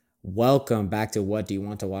Welcome back to What Do You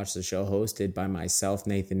Want to Watch, the show hosted by myself,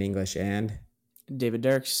 Nathan English, and David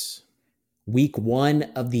Dirks. week one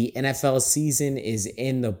of the NFL season is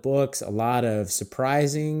in the books. A lot of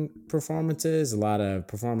surprising performances, a lot of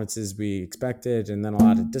performances we expected, and then a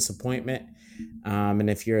lot of disappointment. And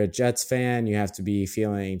if you're a Jets fan, you have to be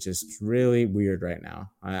feeling just really weird right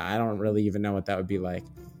now. I don't really even know what that would be like.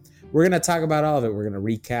 We're going to talk about all of it. We're going to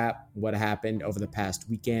recap what happened over the past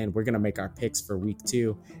weekend. We're going to make our picks for week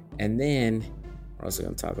two. And then we're also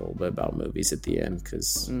going to talk a little bit about movies at the end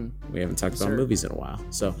because we haven't talked about movies in a while.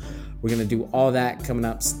 So we're going to do all that coming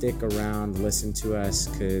up. Stick around, listen to us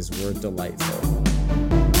because we're delightful.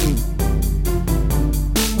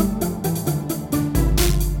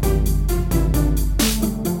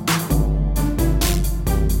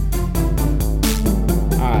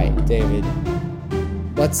 All right, David.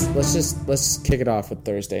 Let's kick it off with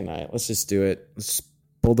Thursday night. Let's just do it. Let's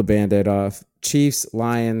pull the Band-Aid off. Chiefs,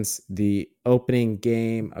 Lions, the opening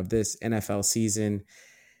game of this NFL season.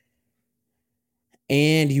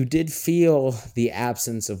 And you did feel the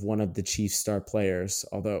absence of one of the Chiefs' star players,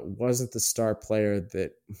 although it wasn't the star player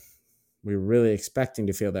that we were really expecting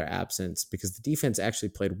to feel their absence because the defense actually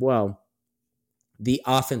played well. The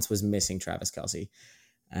offense was missing Travis Kelce.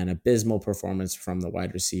 An abysmal performance from the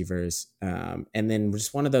wide receivers. And then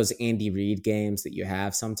just one of those Andy Reid games that you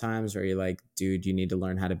have sometimes where you're like, dude, you need to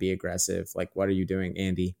learn how to be aggressive. Like, what are you doing,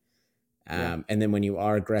 Andy? And then when you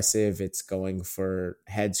are aggressive, it's going for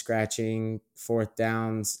head scratching fourth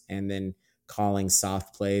downs and then calling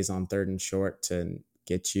soft plays on third and short to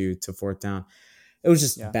get you to fourth down. It was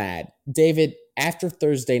just bad. David, after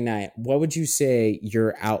Thursday night, what would you say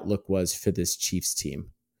your outlook was for this Chiefs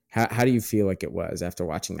team? How do you feel like it was after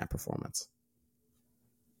watching that performance?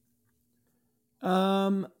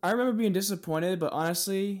 I remember being disappointed, but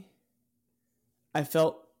honestly, I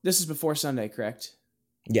felt this is before Sunday, correct?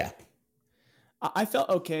 Yeah. I felt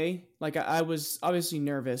okay. Like I was obviously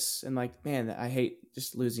nervous and like, man, I hate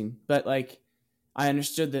just losing. But like, I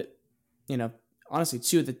understood that, honestly,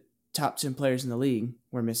 two of the top 10 players in the league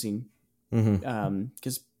were missing.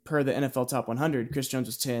 Because per the NFL Top 100, Chris Jones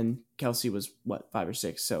was 10, Kelce was 5 or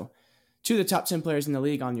 6. So two of the top 10 players in the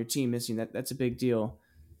league on your team missing, that's a big deal.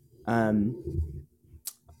 Part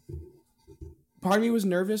of me was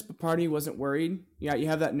nervous, but part of me wasn't worried. Yeah, you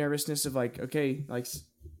have that nervousness of like, okay, like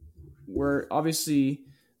we're obviously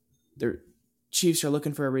the Chiefs are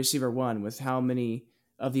looking for a receiver one with how many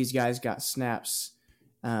of these guys got snaps.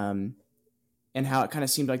 And how it kind of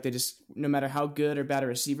seemed like they just, no matter how good or bad a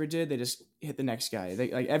receiver did, they just hit the next guy.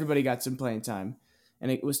 Like everybody got some playing time, and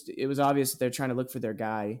it was obvious that they're trying to look for their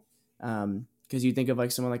guy. Because you think of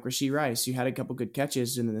like someone like Rashee Rice, who had a couple good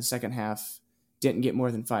catches, and in the second half didn't get more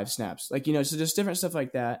than 5 snaps. Like so just different stuff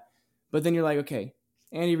like that. But then you're like, okay,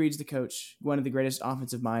 Andy Reid's the coach, one of the greatest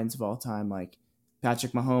offensive minds of all time. Like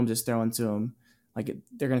Patrick Mahomes is throwing to him. Like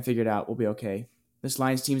they're gonna figure it out. We'll be okay. This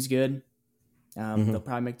Lions team's good. They'll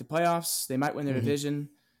probably make the playoffs. They might win their division.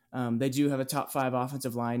 They do have a top 5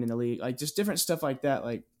 offensive line in the league. Like just different stuff like that.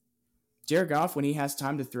 Like Jared Goff, when he has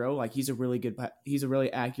time to throw, like he's a really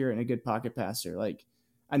accurate and a good pocket passer. Like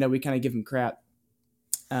I know we kind of give him crap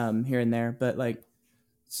here and there, but like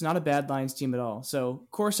it's not a bad Lions team at all. So of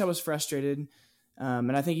course I was frustrated,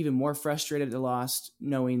 and I think even more frustrated at the loss,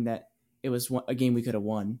 knowing that it was a game we could have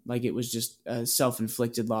won. Like it was just a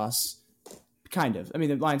self-inflicted loss, kind of. I mean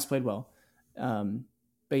the Lions played well.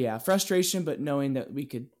 But yeah, frustration, but knowing that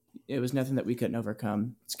it was nothing that we couldn't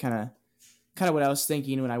overcome. It's kind of what I was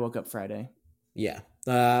thinking when I woke up Friday. Yeah.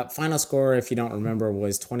 The final score, if you don't remember,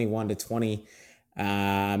 was 21-20.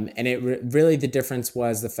 And it really the difference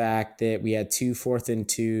was the fact that we had 2 4th and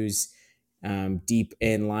 2s deep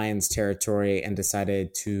in Lions territory and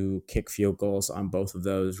decided to kick field goals on both of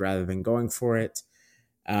those rather than going for it.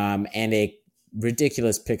 And a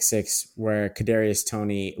ridiculous pick 6 where Kadarius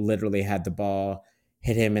Toney literally had the ball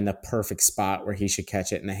hit him in the perfect spot where he should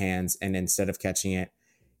catch it in the hands, and instead of catching it,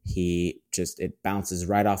 it bounces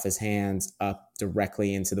right off his hands up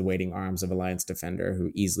directly into the waiting arms of a Lions defender who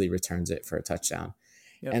easily returns it for a touchdown.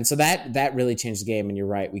 Yep. And so that really changed the game, and you're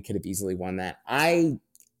right, we could have easily won that.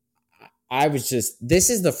 This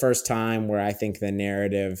is the first time where I think the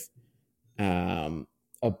narrative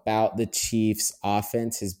about the Chiefs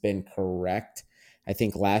offense has been correct. I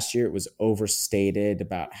think last year it was overstated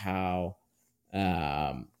about how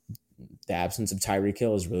the absence of Tyreek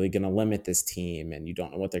Hill is really going to limit this team and you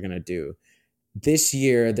don't know what they're going to do. This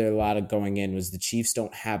year, there a lot of going in was the Chiefs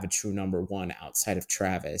don't have a true number one outside of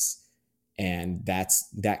Travis, and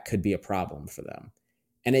that could be a problem for them.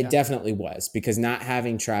 And it Yeah. definitely was, because not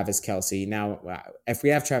having Travis Kelce now, if we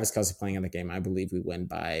have Travis Kelce playing in the game, I believe we win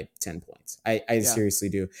by 10 points. I Yeah. seriously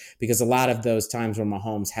do, because a lot of those times where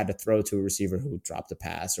Mahomes had to throw to a receiver who dropped a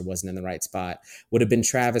pass or wasn't in the right spot would have been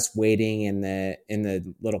Travis waiting in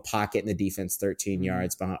the little pocket in the defense 13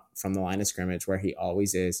 yards from the line of scrimmage, where he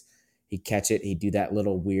always is. He'd catch it. He'd do that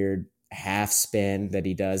little weird half spin that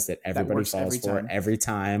he does that everybody falls for every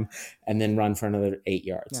time, and then run for another 8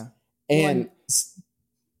 yards. Yeah. And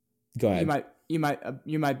go ahead. You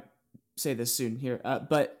might say this soon here,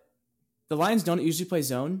 but the Lions don't usually play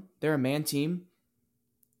zone. They're a man team,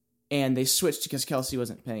 and they switched because Kelce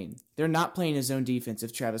wasn't playing. They're not playing a zone defense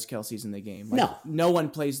if Travis Kelce's in the game. No one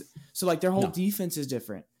plays. So like their whole defense is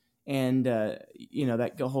different, and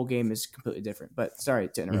that whole game is completely different. But sorry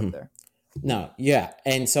to interrupt there. No, yeah,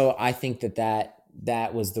 and so I think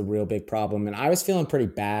that was the real big problem, and I was feeling pretty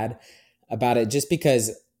bad about it just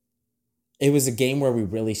because it was a game where we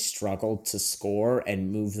really struggled to score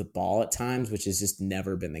and move the ball at times, which has just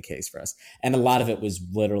never been the case for us. And a lot of it was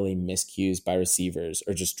literally miscues by receivers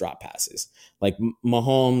or just drop passes. Like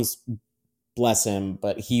Mahomes, bless him,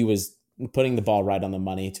 but he was putting the ball right on the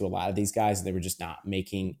money to a lot of these guys, and they were just not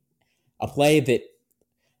making a play that,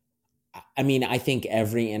 I mean, I think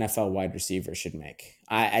every NFL wide receiver should make.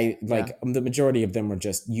 The majority of them were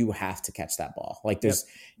just, you have to catch that ball. Like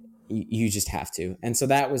you just have to. And so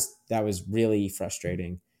that was really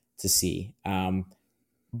frustrating to see.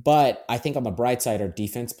 But I think on the bright side, our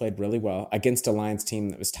defense played really well against a Lions team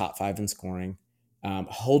that was top 5 in scoring,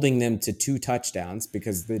 holding them to 2 touchdowns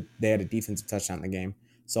because they had a defensive touchdown in the game.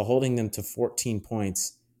 So holding them to 14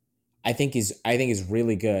 points, I think is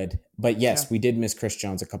really good. But yes, we did miss Chris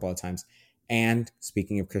Jones a couple of times. And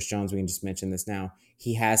speaking of Chris Jones, we can just mention this now.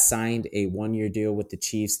 He has signed a 1-year deal with the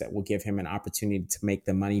Chiefs that will give him an opportunity to make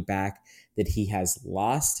the money back that he has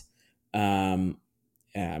lost,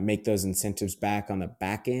 make those incentives back on the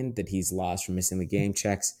back end that he's lost from missing the game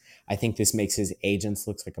checks. I think this makes his agents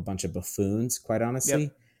look like a bunch of buffoons, quite honestly.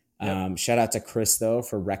 Yep. Shout out to Chris, though,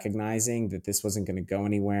 for recognizing that this wasn't going to go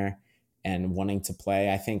anywhere and wanting to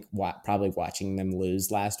play. I think probably watching them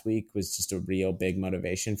lose last week was just a real big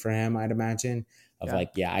motivation for him, I'd imagine,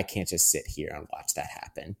 I can't just sit here and watch that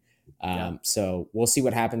happen. So we'll see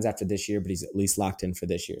what happens after this year, but he's at least locked in for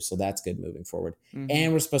this year. So that's good moving forward. Mm-hmm.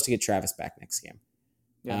 And we're supposed to get Travis back next game.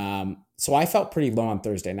 Yeah. So I felt pretty low on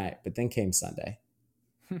Thursday night, but then came Sunday.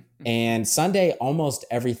 And Sunday, almost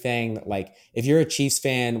everything, like if you're a Chiefs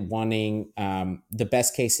fan wanting the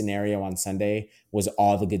best case scenario on Sunday was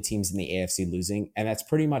all the good teams in the AFC losing. And that's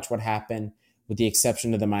pretty much what happened, with the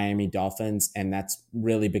exception of the Miami Dolphins. And that's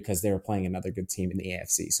really because they were playing another good team in the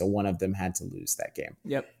AFC. So one of them had to lose that game.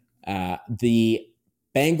 Yep. The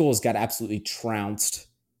Bengals got absolutely trounced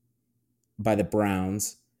by the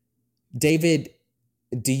Browns. David,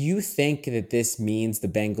 do you think that this means the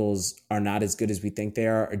Bengals are not as good as we think they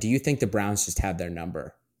are, or do you think the Browns just have their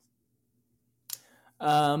number?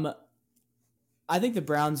 I think the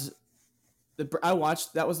Browns.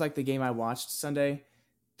 That was like the game I watched Sunday.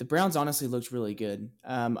 The Browns honestly looked really good.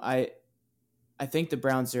 I think the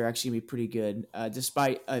Browns are actually gonna be pretty good,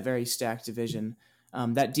 despite a very stacked division.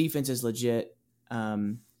 That defense is legit.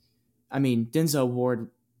 Denzel Ward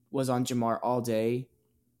was on Jamar all day,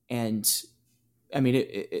 and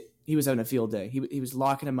he was having a field day. He was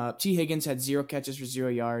locking him up. T. Higgins had 0 catches for 0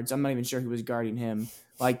 yards. I'm not even sure who was guarding him.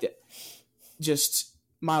 Just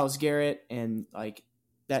Myles Garrett, and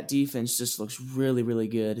that defense just looks really, really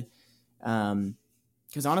good.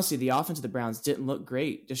 Because honestly, the offense of the Browns didn't look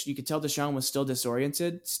great. You could tell Deshaun was still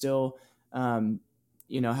disoriented, still, had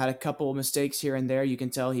a couple mistakes here and there. You can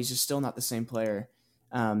tell he's just still not the same player.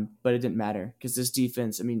 But it didn't matter because this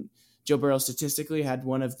defense, Joe Burrow statistically had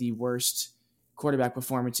one of the worst quarterback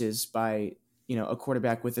performances by a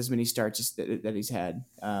quarterback with as many starts that he's had.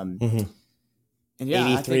 And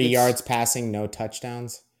 83 yards passing, no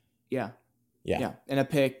touchdowns. Yeah, and a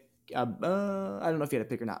pick. I don't know if he had a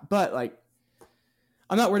pick or not, but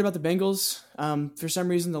I'm not worried about the Bengals. For some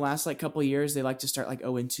reason, the last couple of years they like to start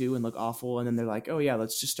 0-2 and look awful, and then they're like, oh yeah,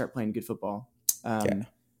 let's just start playing good football.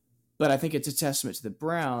 But I think it's a testament to the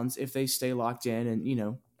Browns if they stay locked in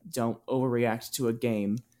and don't overreact to a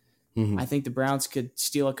game. Mm-hmm. I think the Browns could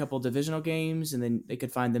steal a couple divisional games, and then they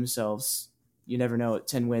could find themselves, you never know, at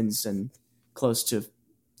 10 wins and close to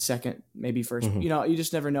second, maybe first. Mm-hmm. You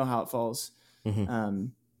just never know how it falls.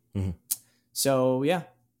 Mm-hmm. So, yeah.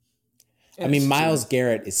 Myles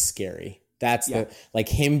Garrett is scary That's Yeah. the like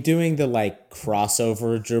him doing the like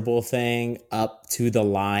crossover dribble thing up to the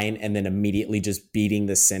line and then immediately just beating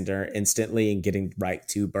the center instantly and getting right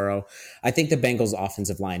to Burrow. I think the Bengals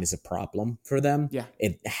offensive line is a problem for them. Yeah.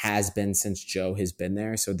 It has been since Joe has been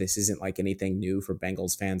there, so this isn't like anything new for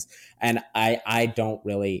Bengals fans. And I don't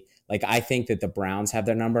really like I think that the Browns have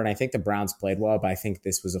their number and I think the Browns played well, but I think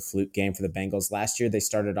this was a fluke game for the Bengals. Last year they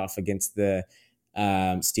started off against the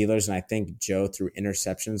Steelers, and I think Joe threw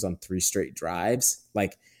interceptions on 3 straight drives.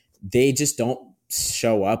 Like they just don't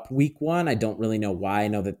show up week one. I don't really know why. I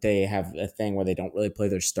know that they have a thing where they don't really play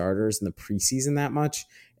their starters in the preseason that much,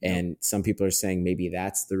 and some people are saying maybe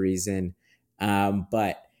that's the reason.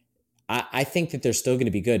 But I think that they're still going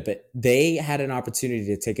to be good. But they had an opportunity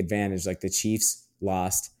to take advantage. Like the Chiefs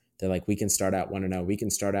lost. They're like, we can start out 1-0. We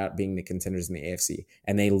can start out being the contenders in the AFC,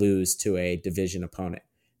 and they lose to a division opponent.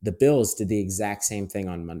 The Bills did the exact same thing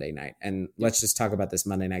on Monday night. And let's just talk about this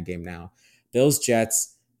Monday night game now. Bills,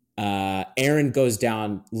 Jets, Aaron goes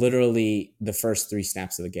down literally the first 3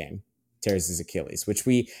 snaps of the game, tears his Achilles, which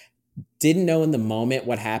we didn't know in the moment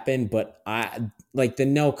what happened, but I like the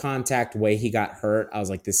no contact way he got hurt. I was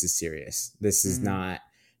like, this is serious. This is not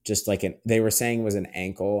just like they were saying it was an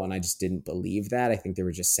ankle, and I just didn't believe that. I think they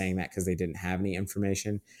were just saying that because they didn't have any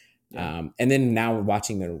information. Yeah. And then now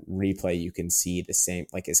watching the replay, you can see the same,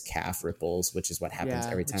 like his calf ripples, which is what happens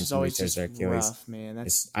every time somebody tears their Achilles. Rough, man.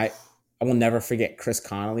 I will never forget Chris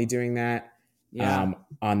Connolly doing that. Yeah.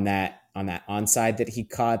 On that onside that he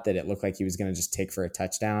caught, that it looked like he was going to just take for a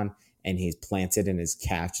touchdown, and he's planted and his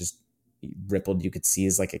calf just rippled. You could see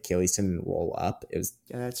his like Achilles tendon roll up. It was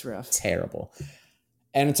that's rough, terrible.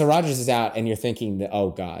 And so Rodgers is out, and you're thinking that, oh,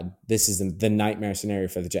 God, this is the nightmare scenario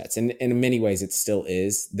for the Jets. And in many ways, it still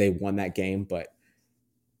is. They won that game, but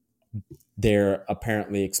they're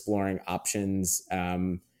apparently exploring options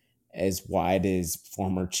as wide as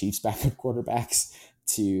former Chiefs backup quarterbacks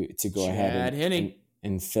to go ahead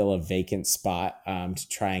and fill a vacant spot to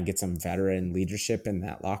try and get some veteran leadership in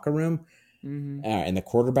that locker room, in the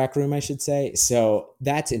quarterback room, I should say. So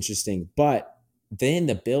that's interesting. But then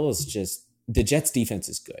the Jets defense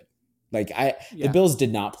is good. The Bills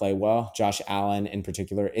did not play well. Josh Allen in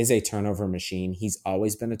particular is a turnover machine. He's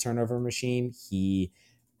always been a turnover machine.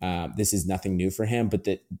 This is nothing new for him, but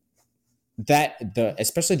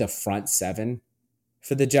especially the front 7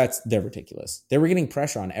 for the Jets, they're ridiculous. They were getting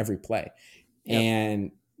pressure on every play,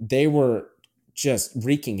 and they were just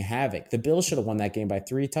wreaking havoc. The Bills should have won that game by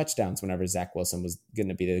 3 touchdowns whenever Zach Wilson was going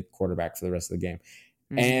to be the quarterback for the rest of the game.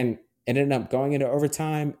 And it ended up going into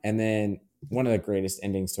overtime, and then one of the greatest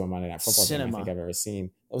endings to a Monday Night Football game I think I've ever seen.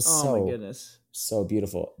 It was my goodness, so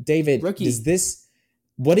beautiful. David, what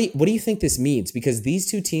do you think this means? Because these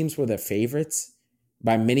 2 teams were the favorites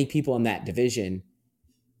by many people in that division,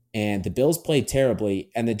 and the Bills played terribly,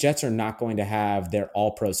 and the Jets are not going to have their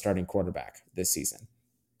all-pro starting quarterback this season.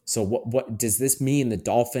 So what does this mean? The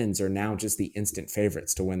Dolphins are now just the instant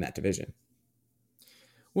favorites to win that division.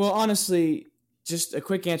 Well, honestly, just a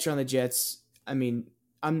quick answer on the Jets. I mean,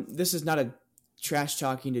 this is not a trash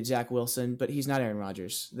talking to Zach Wilson, but he's not Aaron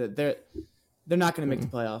Rodgers. They're not going to make the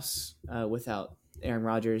playoffs without Aaron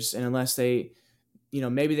Rodgers, and unless they,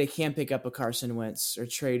 maybe they can pick up a Carson Wentz or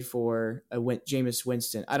trade for a Jameis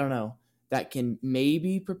Winston. I don't know. That can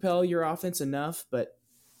maybe propel your offense enough, but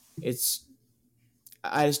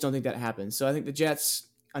I just don't think that happens. So I think the Jets,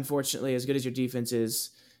 unfortunately, as good as your defense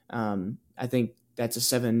is, I think that's a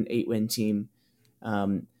 7-8 win team.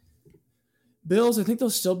 Bills, I think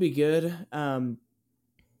they'll still be good. Of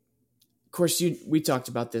course, we talked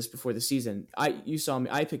about this before the season. You saw me.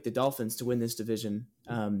 I picked the Dolphins to win this division.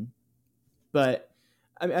 But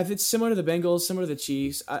I mean, if it's similar to the Bengals, similar to the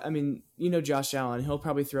Chiefs, I mean, Josh Allen, he'll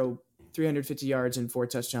probably throw 350 yards and 4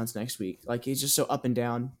 touchdowns next week. Like, he's just so up and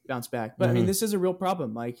down, bounce back. But I mean, this is a real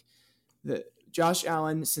problem. Like, the Josh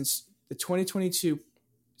Allen, since the 2022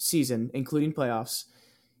 season, including playoffs,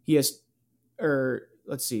 since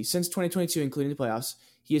 2022, including the playoffs,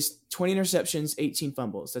 he has 20 interceptions, 18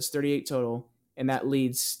 fumbles. That's 38 total, and that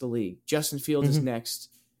leads the league. Justin Fields is next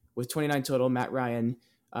with 29 total. Matt Ryan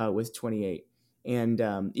with 28.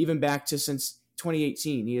 And even back to since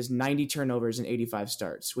 2018, he has 90 turnovers and 85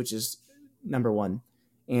 starts, which is number 1.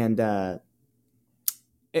 And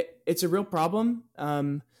it's a real problem.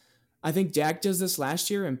 I think Dak does this last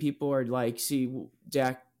year, and people are like, see,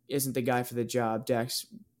 Dak isn't the guy for the job. Dak's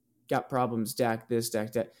got problems. Dak this,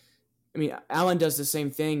 Dak that. I mean, Allen does the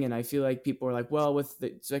same thing, and I feel like people are like, well, with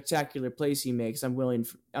the spectacular plays he makes, I'm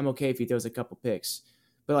okay if he throws a couple picks.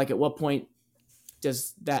 But, like, at what point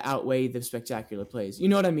does that outweigh the spectacular plays? You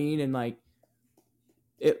know what I mean? And, like,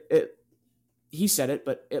 he said it,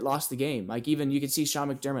 but it lost the game. Like, even you could see Sean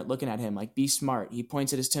McDermott looking at him like, be smart. He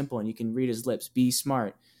points at his temple and you can read his lips. Be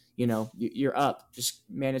smart. You're up. Just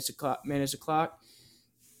manage the clock.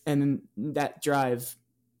 And then that drive,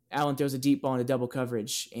 Allen throws a deep ball into double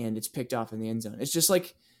coverage and it's picked off in the end zone. It's just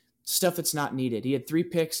like stuff that's not needed. He had 3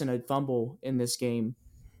 picks and a fumble in this game.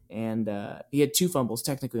 And he had 2 fumbles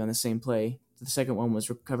technically on the same play. The second one was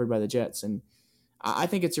recovered by the Jets. And I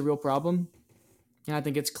think it's a real problem. And I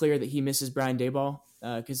think it's clear that he misses Brian Daboll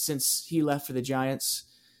because since he left for the Giants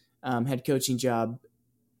head coaching job,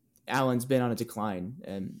 Allen's been on a decline.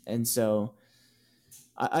 And so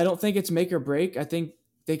I don't think it's make or break. I think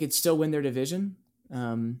they could still win their division.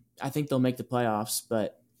 I think they'll make the playoffs,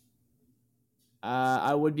 but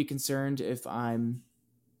I would be concerned if I'm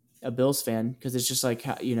a Bills fan because it's just like,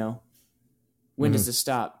 when does this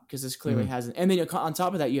stop? Because this clearly hasn't. And then on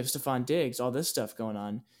top of that, you have Stephon Diggs, all this stuff going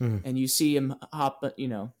on, and you see him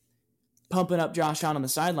pumping up Josh Allen on the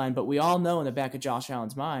sideline. But we all know in the back of Josh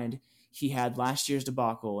Allen's mind, he had last year's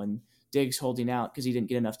debacle and Diggs holding out because he didn't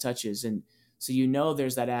get enough touches. And so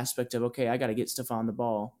there's that aspect of, okay, I got to get Stephon the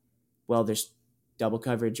ball. Well, there's double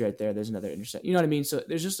coverage right there. There's another intercept. You know what I mean? So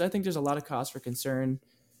I think there's a lot of cause for concern.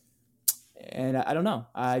 And I don't know.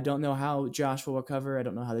 I don't know how Josh will recover. I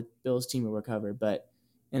don't know how the Bills team will recover. But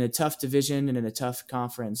in a tough division and in a tough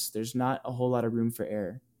conference, there's not a whole lot of room for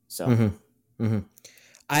error. So,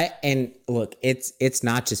 and look, it's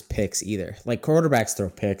not just picks either. Like, quarterbacks throw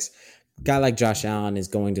picks. A guy like Josh Allen is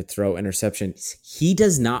going to throw interceptions. He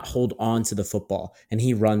does not hold on to the football, and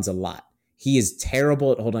he runs a lot. He is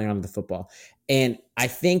terrible at holding on to the football. And I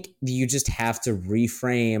think you just have to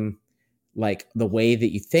reframe like the way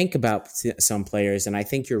that you think about some players. And I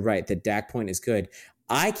think you're right that Dak Point is good.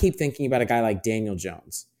 I keep thinking about a guy like Daniel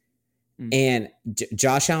Jones. And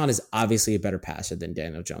Josh Allen is obviously a better passer than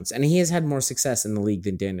Daniel Jones. And he has had more success in the league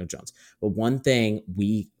than Daniel Jones. But one thing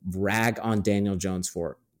we rag on Daniel Jones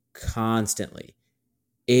for constantly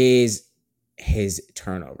is his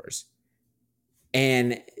turnovers.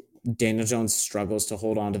 And Daniel Jones struggles to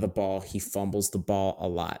hold on to the ball. He fumbles the ball a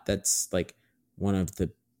lot. That's like one of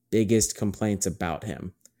the biggest complaints about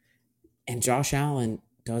him. And Josh Allen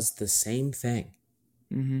does the same thing.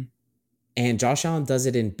 And Josh Allen does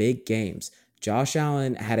it in big games. Josh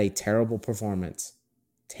Allen had a terrible performance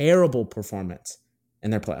in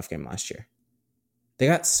their playoff game last year. They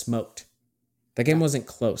got smoked. That game wasn't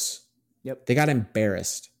close. Yep. They got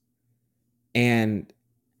embarrassed. And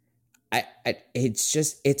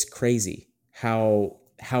it's crazy how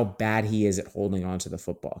bad he is at holding on to the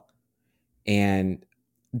football. And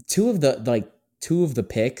two of the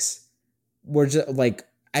picks were just like,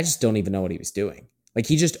 I just don't even know what he was doing. Like,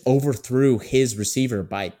 he just overthrew his receiver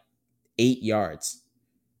by 8 yards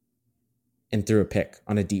and threw a pick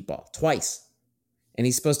on a deep ball twice. And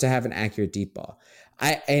he's supposed to have an accurate deep ball.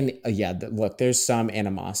 Look, there's some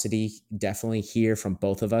animosity definitely here from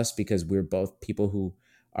both of us because we're both people who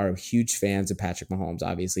are huge fans of Patrick Mahomes.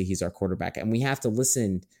 Obviously, he's our quarterback. And we have to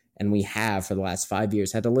listen, and we have for the last 5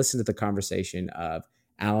 years, had to listen to the conversation of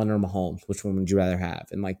Allen or Mahomes, which one would you rather have?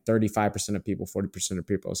 And like 35% of people, 40% of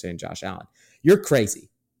people are saying Josh Allen. You're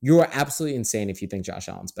crazy. You are absolutely insane if you think Josh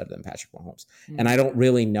Allen's better than Patrick Mahomes. And I don't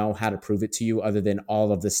really know how to prove it to you other than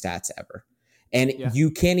all of the stats ever. And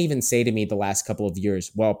you can't even say to me the last couple of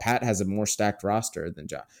years, well, Pat has a more stacked roster than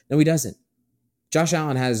Josh. No, he doesn't. Josh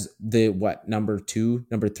Allen has the number 2,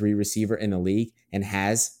 number 3 receiver in the league and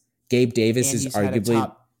has Gabe Davis is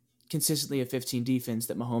arguably consistently a 15 defense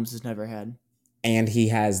that Mahomes has never had. And he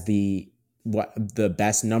has the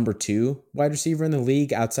best number 2 wide receiver in the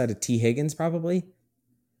league outside of T. Higgins, probably.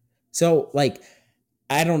 So, like,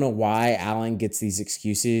 I don't know why Allen gets these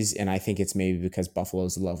excuses, and I think it's maybe because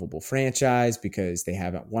Buffalo's a lovable franchise, because they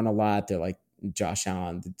haven't won a lot. They're like Josh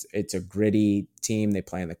Allen. It's a gritty team. They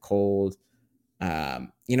play in the cold.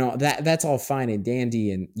 That's all fine and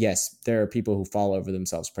dandy. And yes, there are people who fall over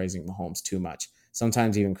themselves praising Mahomes too much.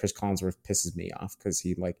 Sometimes even Chris Collinsworth pisses me off because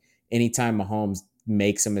he anytime Mahomes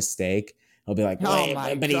makes a mistake, he'll be like,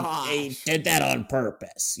 he did that on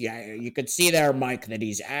purpose. Yeah, you could see there, Mike, that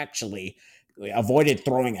he's actually avoided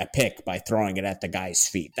throwing a pick by throwing it at the guy's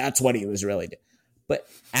feet. That's what he was really doing. But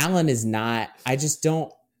Allen is not. I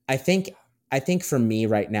think for me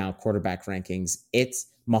right now, quarterback rankings, it's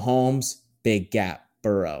Mahomes, big gap,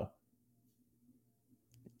 Burrow,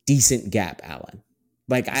 decent gap, Allen.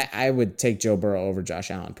 Like, I would take Joe Burrow over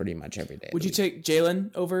Josh Allen pretty much every day. Would you take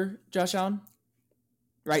Jalen over Josh Allen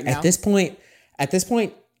right now? At this point,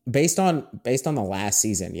 based on the last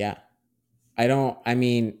season, yeah.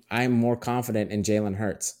 I'm more confident in Jalen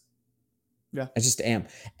Hurts. Yeah. I just am.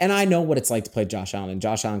 And I know what it's like to play Josh Allen. And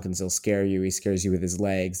Josh Allen can still scare you. He scares you with his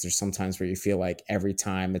legs. There's sometimes where you feel like every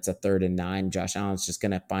time it's a 3rd and 9, Josh Allen's just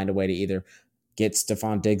going to find a way to either get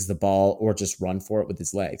Stephon Diggs the ball or just run for it with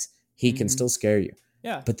his legs. He can still scare you.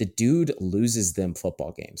 Yeah. But the dude loses them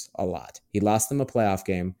football games a lot. He lost them a playoff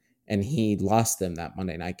game, and he lost them that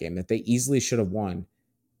Monday night game that they easily should have won.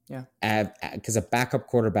 Yeah. Because a backup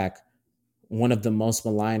quarterback, one of the most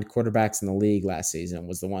maligned quarterbacks in the league last season,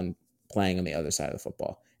 was the one playing on the other side of the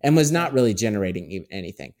football and was not really generating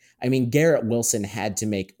anything. I mean, Garrett Wilson had to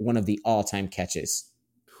make one of the all-time catches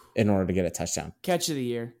in order to get a touchdown. Catch of the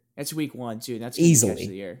year. It's week 1 too. That's easily catch of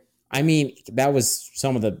the year. I mean, that was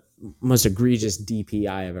some of the most egregious DPI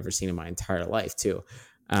I've ever seen in my entire life too.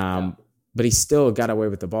 But he still got away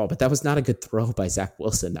with the ball. But that was not a good throw by Zach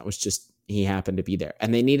Wilson. That was just, he happened to be there.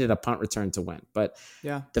 And they needed a punt return to win. But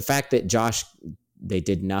the fact that Josh, they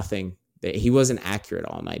did nothing. He wasn't accurate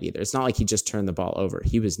all night either. It's not like he just turned the ball over.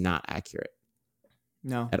 He was not accurate.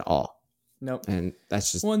 No. At all. Nope. And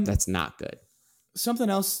that's just, that's not good. Something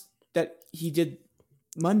else that he did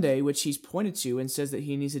Monday, which he's pointed to and says that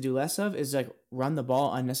he needs to do less of, is like run the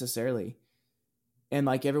ball unnecessarily. And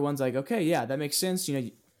like everyone's like, okay, yeah, that makes sense. You know,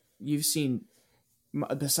 you've seen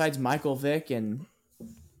besides Michael Vick and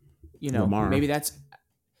Lamar. Maybe that's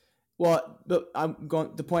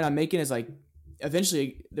the point I'm making is like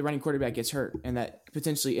eventually the running quarterback gets hurt and that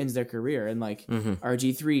potentially ends their career. And like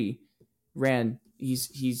RG3 ran,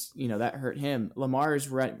 he's that hurt him. Lamar's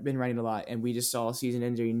been running a lot, and we just saw a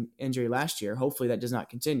season injury last year. Hopefully that does not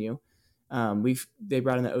continue. They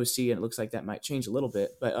brought in the OC, and it looks like that might change a little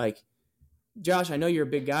bit. But like Josh, I know you're a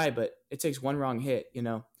big guy, but it takes one wrong hit,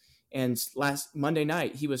 And last Monday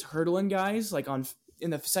night, he was hurdling guys like in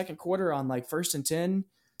the second quarter on like 1st and 10.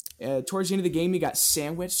 Towards the end of the game, he got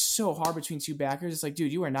sandwiched so hard between two backers. It's like,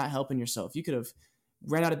 dude, you are not helping yourself. You could have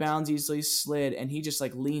ran out of bounds easily, slid, and he just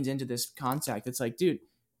like leans into this contact. It's like, dude,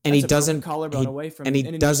 and he doesn't collarbone away from, and he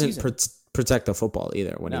doesn't protect the football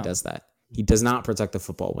either when he does that. He does not protect the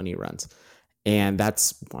football when he runs, and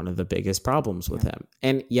that's one of the biggest problems with him.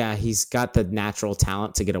 And yeah, he's got the natural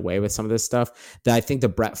talent to get away with some of this stuff. That I think the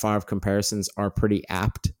Brett Favre comparisons are pretty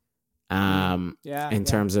apt. In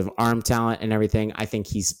terms of arm talent and everything, I think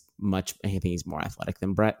he's more athletic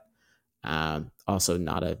than Brett. Also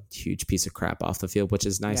not a huge piece of crap off the field, which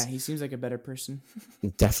is nice. Yeah, he seems like a better person.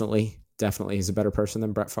 Definitely he's a better person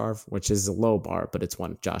than Brett Favre, which is a low bar, but it's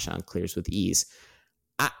one Josh Allen clears with ease.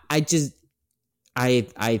 I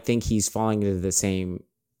think he's falling into the same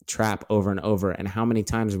trap over and over. And how many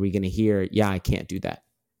times are we going to hear, yeah, I can't do that.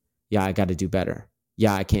 Yeah, I got to do better.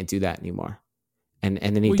 Yeah, I can't do that anymore. And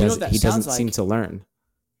then he doesn't seem to learn.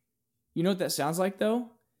 You know what that sounds like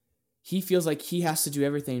though? He feels like he has to do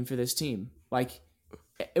everything for this team. Like,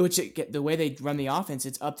 the way they run the offense,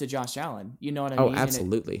 it's up to Josh Allen. You know what I mean? Oh,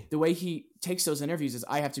 absolutely. The way he takes those interviews is,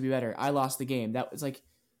 I have to be better. I lost the game. That was like,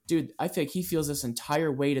 dude, I think he feels this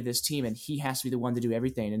entire weight of this team, and he has to be the one to do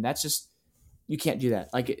everything. And that's just, you can't do that.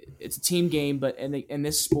 Like, it's a team game, but in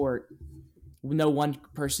this sport, no one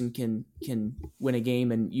person can win a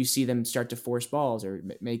game, and you see them start to force balls or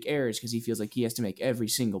make errors because he feels like he has to make every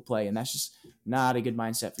single play, and that's just not a good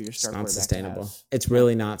mindset for your star quarterback. It's not sustainable. It's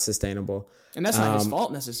really not sustainable. And that's not his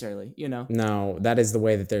fault necessarily, No, that is the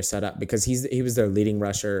way that they're set up, because he was their leading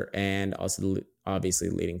rusher and also obviously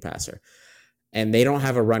leading passer. And they don't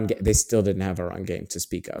have a run game. They still didn't have a run game to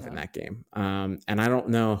speak of in that game. And I don't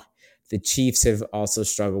know. The Chiefs have also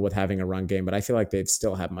struggled with having a run game, but I feel like they've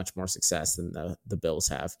still had much more success than the Bills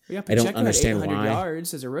have. Yeah, I don't understand why. 800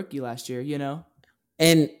 yards as a rookie last year,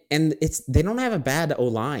 And they don't have a bad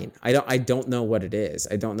O-line. I don't know what it is.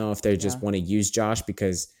 I don't know if they just want to use Josh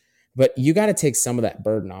but you got to take some of that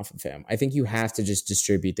burden off of him. I think you have to just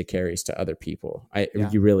distribute the carries to other people.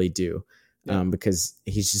 You really do. Because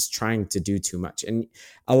he's just trying to do too much. And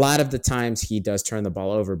a lot of the times he does turn the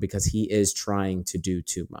ball over because he is trying to do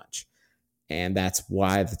too much. And that's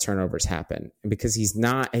why the turnovers happen. And because he's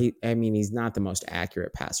not the most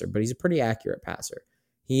accurate passer, but he's a pretty accurate passer.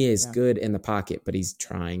 He is good in the pocket, but he's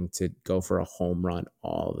trying to go for a home run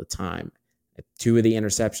all the time. 2 of the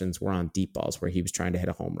interceptions were on deep balls where he was trying to hit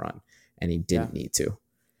a home run and he didn't need to.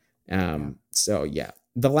 So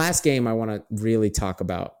the last game I want to really talk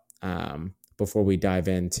about before we dive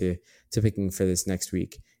into picking for this next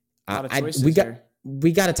week. We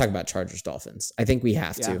got to talk about Chargers Dolphins. I think we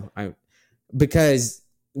have to. Because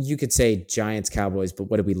you could say Giants Cowboys, but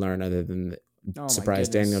what did we learn other than the surprise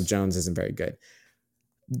Daniel Jones isn't very good?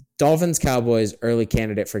 Dolphins Cowboys, early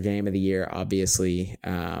candidate for game of the year, obviously.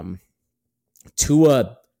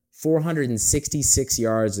 Tua, 466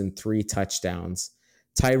 yards and 3 touchdowns.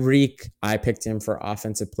 Tyreek, I picked him for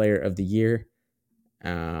Offensive Player of the Year.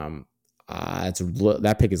 That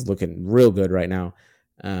pick is looking real good right now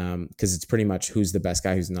because it's pretty much who's the best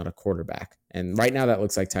guy who's not a quarterback. And right now that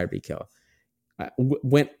looks like Tyreek Hill.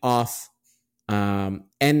 Went off. And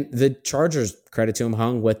the Chargers, credit to him,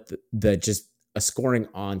 hung with the just a scoring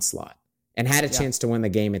onslaught and had a chance to win the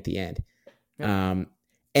game at the end.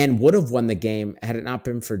 And would have won the game had it not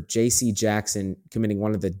been for J.C. Jackson committing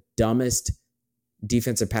one of the dumbest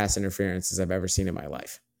defensive pass interferences I've ever seen in my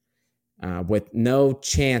life. With no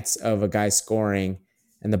chance of a guy scoring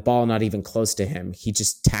and the ball not even close to him, he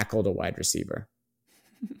just tackled a wide receiver.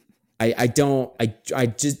 I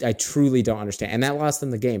truly don't understand. And that lost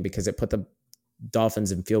them the game because it put the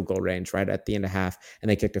Dolphins in field goal range right at the end of half, and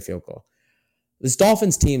they kicked a field goal. This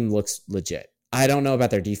Dolphins team looks legit. I don't know about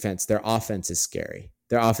their defense. Their offense is scary.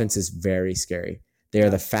 Their offense is very scary. They are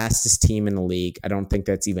the fastest team in the league. I don't think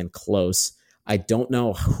that's even close. I don't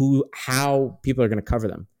know how people are going to cover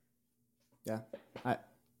them. Yeah, I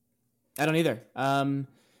don't either. I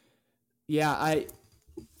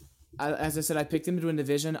as I said, I picked them to win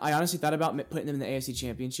division. I honestly thought about putting them in the AFC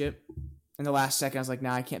Championship. In the last second, I was like,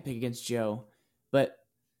 nah, I can't pick against Joe. But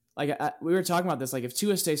like we were talking about this, like if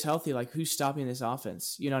Tua stays healthy, like who's stopping this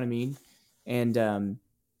offense? You know what I mean? And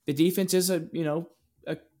the defense is a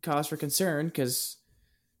cause for concern because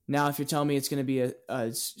now if you're telling me it's going to be a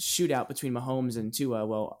shootout between Mahomes and Tua,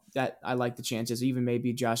 well, that I like the chances. Even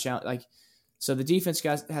maybe Josh Allen, like so the defense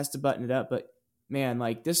has to button it up. But man,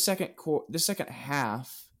 like this second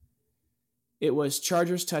half, it was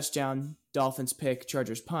Chargers touchdown, Dolphins pick,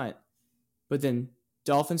 Chargers punt, but then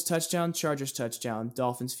Dolphins touchdown, Chargers touchdown,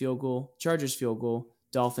 Dolphins field goal, Chargers field goal,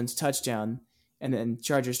 Dolphins touchdown, and then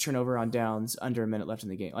Chargers turnover on downs under a minute left in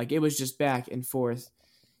the game. Like it was just back and forth.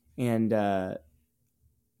 And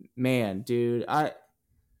man, dude, I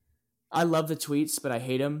love the tweets, but I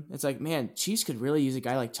hate them. It's like, man, Chiefs could really use a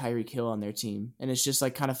guy like Tyreek Hill on their team. And it's just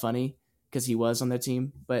like kind of funny because he was on their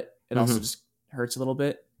team, but it also just hurts a little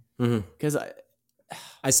bit. Because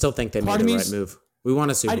I still think they made the right move. We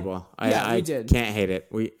won a Super Bowl. We did. Can't hate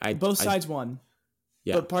it. Both sides won.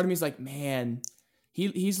 Yeah. But part of me is like, man,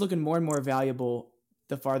 he's looking more and more valuable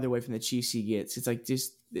the farther away from the Chiefs he gets. It's like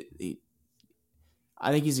just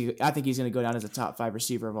I think he's going to go down as a top 5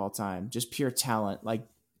 receiver of all time. Just pure talent. Like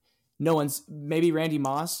no one's maybe Randy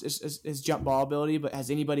Moss is jump ball ability, but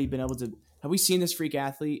has anybody been able to? Have we seen this freak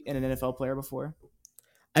athlete in an NFL player before?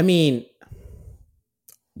 I mean,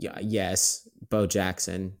 yeah, yes, Bo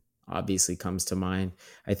Jackson obviously comes to mind.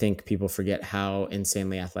 I think people forget how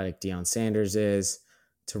insanely athletic Deion Sanders is,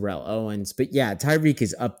 Terrell Owens, but yeah, Tyreek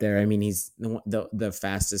is up there. I mean, he's the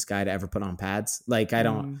fastest guy to ever put on pads. Like I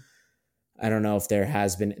don't know if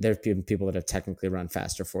there's been people that have technically run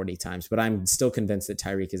faster 40 times, but I'm still convinced that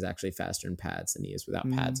Tyreek is actually faster in pads than he is without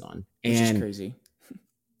pads on. Which is crazy.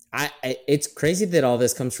 It's crazy that all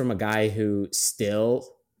this comes from a guy who still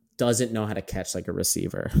doesn't know how to catch like a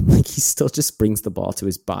receiver. Like he still just brings the ball to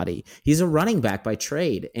his body. He's a running back by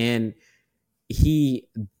trade, and he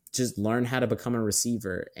just learned how to become a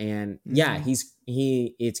receiver. And yeah,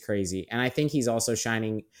 it's crazy. And I think he's also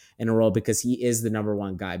shining in a role because he is the number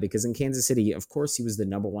one guy. Because in Kansas City, of course, he was the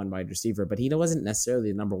number one wide receiver, but he wasn't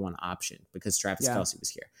necessarily the number one option because Travis Kelce was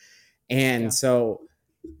here. And so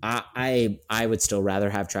I would still rather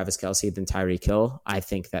have Travis Kelce than Tyreek Hill. I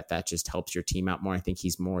think that just helps your team out more. I think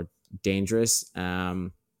he's more dangerous.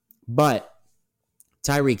 But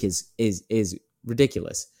Tyreek is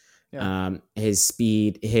ridiculous. Yeah. His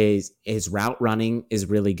speed, his route running is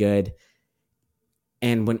really good.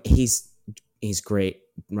 And when he's great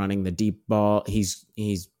running the deep ball, he's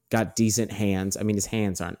got decent hands. I mean, his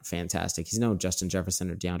hands aren't fantastic. He's no Justin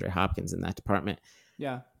Jefferson or DeAndre Hopkins in that department.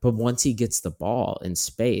 Yeah. But once he gets the ball in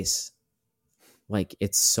space, like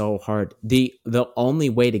it's so hard. The only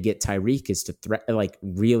way to get Tyreek is to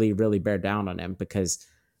really, really bear down on him because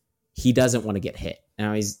he doesn't want to get hit.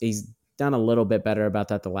 Now he's done a little bit better about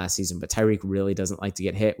that the last season, but Tyreek really doesn't like to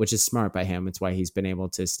get hit, which is smart by him. It's why he's been able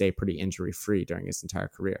to stay pretty injury free during his entire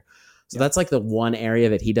career. So that's like the one area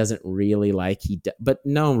that he doesn't really like. But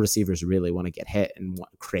no receivers really want to get hit and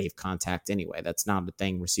crave contact anyway. That's not a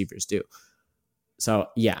thing receivers do. So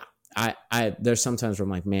yeah, I there's sometimes where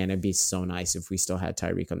I'm like, man, it'd be so nice if we still had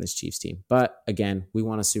Tyreek on this Chiefs team. But again, we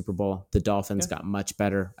won a Super Bowl. The Dolphins got much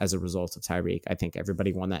better as a result of Tyreek. I think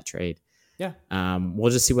everybody won that trade. Yeah.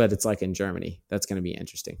 We'll just see what it's like in Germany. That's going to be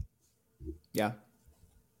interesting. Yeah.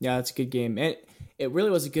 Yeah, it's a good game. It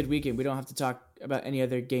really was a good weekend. We don't have to talk about any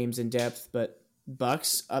other games in depth, but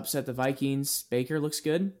Bucks upset the Vikings. Baker looks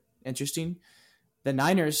good. Interesting. The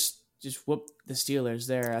Niners just whooped the Steelers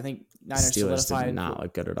there. I think Niners solidified. Did not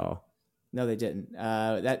look good at all. No, they didn't.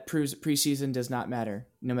 That proves preseason does not matter,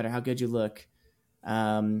 no matter how good you look.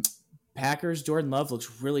 Packers, Jordan Love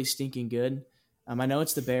looks really stinking good. I know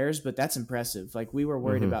it's the Bears, but that's impressive. Like, we were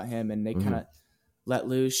worried about him, and they kind of let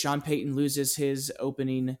loose. Sean Payton loses his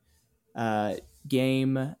opening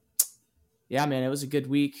game. Yeah, man, it was a good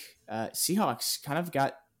week. Seahawks kind of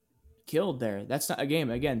got killed there. That's not a game.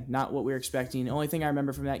 Again, not what we were expecting. The only thing I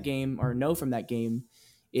remember from that game, or know from that game,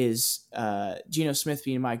 is Geno Smith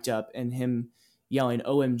being mic'd up and him yelling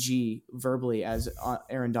OMG verbally as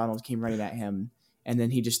Aaron Donald came running at him, and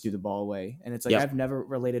then he just threw the ball away. And it's like, I've never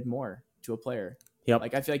related more to a player.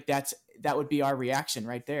 Like, I feel like that would be our reaction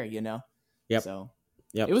right there, you know? So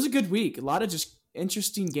it was a good week. A lot of just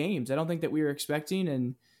interesting games. I don't think that we were expecting,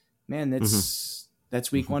 and man,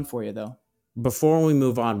 that's week one for you, though. Before we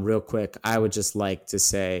move on real quick, I would just like to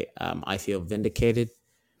say I feel vindicated.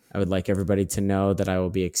 I would like everybody to know that I will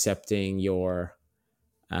be accepting your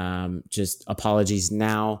just apologies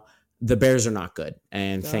now. The Bears are not good,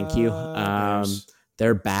 and thank you.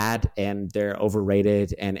 They're bad, and they're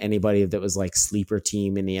overrated, and anybody that was like sleeper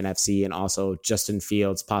team in the NFC, and also Justin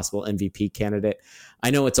Fields, possible MVP candidate. I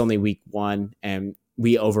know it's only week one, and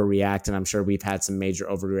we overreact, and I'm sure we've had some major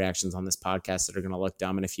overreactions on this podcast that are going to look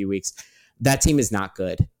dumb in a few weeks. That team is not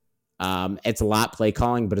good. It's a lot play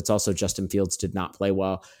calling, but it's also Justin Fields did not play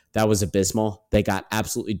well. That was abysmal. They got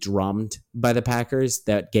absolutely drummed by the Packers.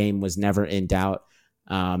 That game was never in doubt.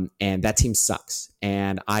 And that team sucks.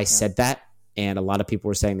 And I said that, and a lot of people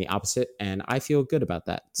were saying the opposite, and I feel good about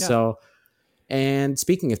that. Yeah. So, and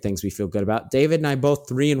speaking of things we feel good about, David and I both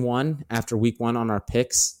 3-1 after week one on our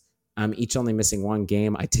picks. Each only missing one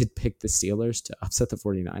game. I did pick the Steelers to upset the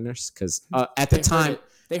 49ers because at the time,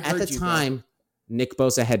 Nick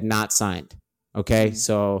Bosa had not signed. Okay,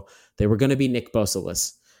 so they were going to be Nick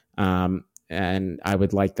Bosa-less. And I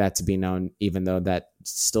would like that to be known, even though that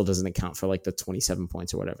still doesn't account for like the 27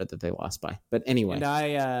 points or whatever that they lost by. But anyway. And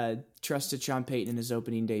I trusted Sean Payton in his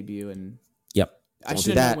opening debut. And I Don't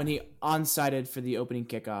should have known when he onside for the opening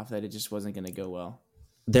kickoff that it just wasn't going to go well.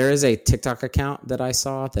 There is a TikTok account that I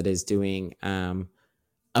saw that is doing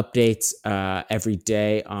updates every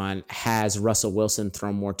day on has Russell Wilson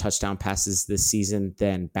thrown more touchdown passes this season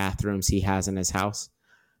than bathrooms he has in his house.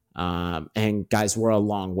 And guys, we're a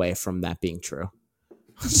long way from that being true.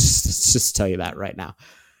 just tell you that right now.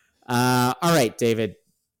 All right, David,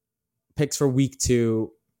 picks for week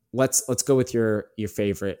 2. Let's go with your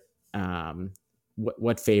favorite.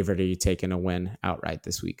 What favorite are you taking to win outright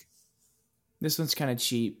this week? This one's kind of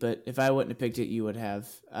cheap, but if I wouldn't have picked it, you would have.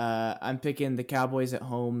 I'm picking the Cowboys at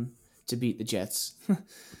home to beat the Jets.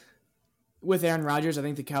 With Aaron Rodgers, I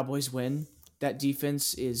think the Cowboys win. That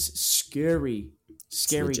defense is scary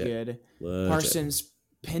good. Legit. Parsons,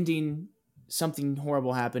 pending something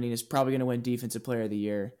horrible happening, is probably going to win Defensive Player of the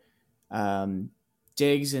Year.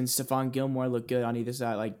 Diggs and Stephon Gilmore look good on either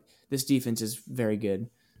side. Like, this defense is very good.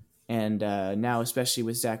 And now, especially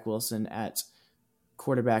with Zach Wilson at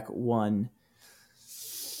quarterback 1,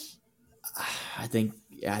 I think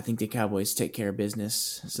the Cowboys take care of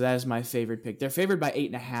business. So that is my favorite pick. They're favored by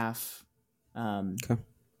 8.5. Okay.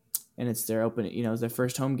 And it's their it's their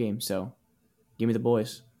first home game. So give me the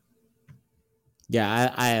boys.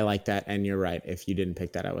 Yeah, I like that. And you're right. If you didn't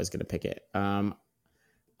pick that, I was going to pick it. I'm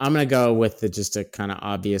going to go with just a kind of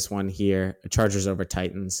obvious one here. Chargers over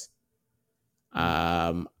Titans.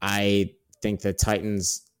 I think the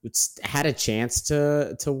Titans had a chance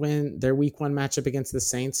to win their week 1 matchup against the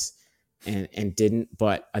Saints and didn't,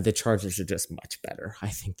 but the Chargers are just much better. I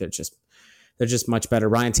think they're just much better.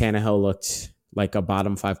 Ryan Tannehill looked like a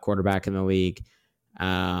bottom 5 quarterback in the league.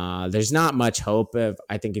 There's not much hope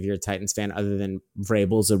I think if you're a Titans fan, other than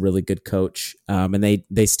Vrabel's a really good coach. And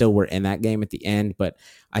they still were in that game at the end, but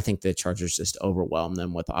I think the Chargers just overwhelmed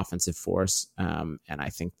them with offensive force. And I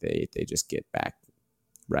think they just get back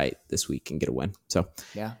right this week and get a win. So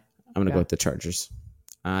yeah, I'm going to go with the Chargers.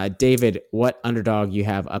 David, what underdog you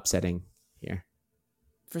have upsetting here?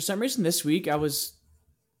 For some reason this week,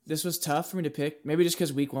 this was tough for me to pick. Maybe just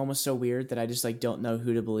because week 1 was so weird that I just don't know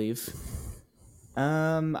who to believe.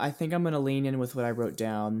 I think I'm going to lean in with what I wrote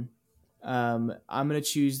down. I'm going to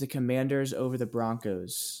choose the Commanders over the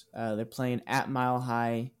Broncos. They're playing at Mile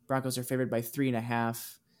High. Broncos are favored by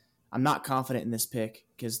 3.5. I'm not confident in this pick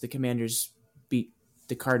because the Commanders beat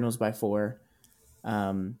the Cardinals by 4.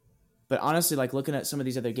 But honestly, looking at some of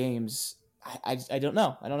these other games, I don't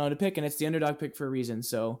know. I don't know how to pick, and it's the underdog pick for a reason.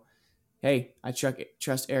 So, hey, I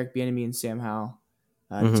trust Eric Bieniemy and Sam Howell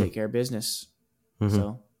to take care of business. Mm-hmm.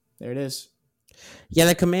 So, there it is. Yeah,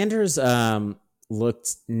 the Commanders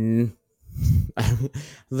looked... they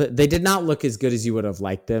did not look as good as you would have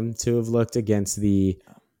liked them to have looked against the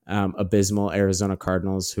abysmal Arizona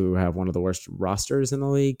Cardinals, who have one of the worst rosters in the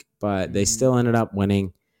league, but they still ended up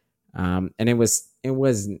winning. And it was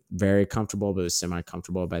very comfortable, but it was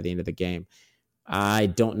semi-comfortable by the end of the game. I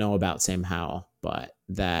don't know about Sam Howell, but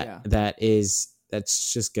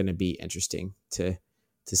that's just going to be interesting to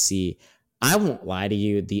see. I won't lie to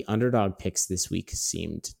you. The underdog picks this week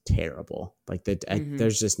seemed terrible. Like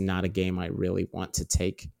there's just not a game I really want to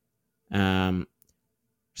take.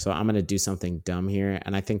 So I'm going to do something dumb here.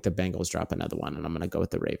 And I think the Bengals drop another one, and I'm going to go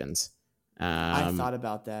with the Ravens. I thought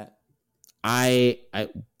about that. I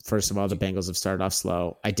first of all, the Bengals have started off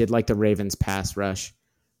slow. I did like the Ravens pass rush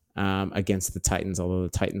against the Titans, although the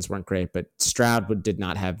Titans weren't great. But Stroud did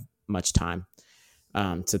not have much time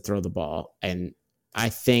to throw the ball. And I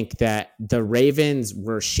think that the Ravens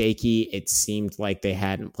were shaky. It seemed like they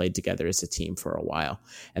hadn't played together as a team for a while.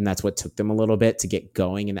 And that's what took them a little bit to get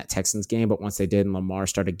going in that Texans game. But once they did and Lamar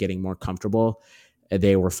started getting more comfortable,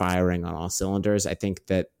 they were firing on all cylinders. I think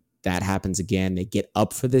that happens again. They get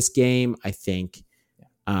up for this game. I think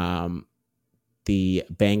the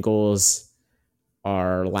Bengals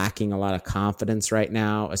are lacking a lot of confidence right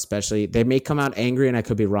now, especially they may come out angry, and I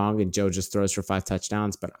could be wrong, and Joe just throws for 5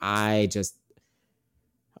 touchdowns, but I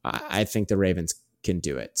think the Ravens can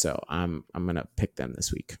do it. So I'm going to pick them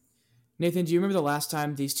this week. Nathan, do you remember the last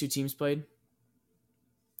time these two teams played?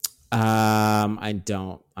 I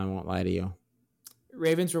don't. I won't lie to you.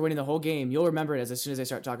 Ravens were winning the whole game. You'll remember it as soon as I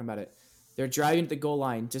start talking about it. They're driving to the goal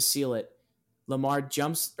line to seal it. Lamar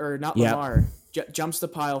jumps the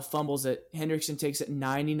pile, fumbles it. Hendrickson takes it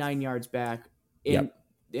 99 yards back in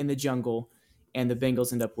the jungle, and the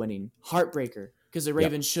Bengals end up winning. Heartbreaker, because the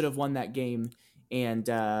Ravens should have won that game. And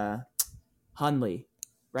Huntley,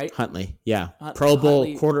 right? Huntley, yeah. Pro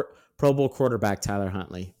Bowl quarterback Tyler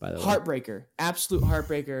Huntley, by the way. Heartbreaker. Absolute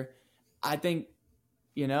heartbreaker. I think,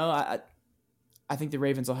 I think the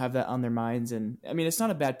Ravens will have that on their minds. And, I mean, it's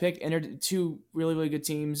not a bad pick. Two really, really good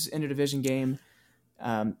teams, interdivision game.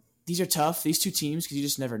 These are tough, these two teams, because you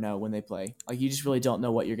just never know when they play. Like, you just really don't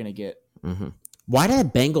know what you're going to get. Mm-hmm. Why did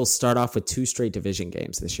the Bengals start off with 2 straight division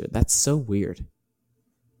games this year? That's so weird.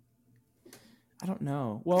 I don't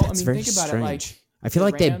know. Well, I mean, think about strange. It. Like, I feel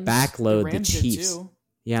like they backload the Chiefs.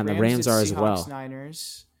 Yeah, and the Rams are as well.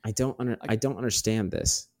 Niners. I don't understand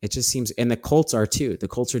this. It just seems, and the Colts are too. The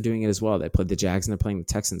Colts are doing it as well. They played the Jags and they're playing the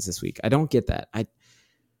Texans this week. I don't get that.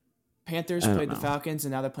 Panthers played the Falcons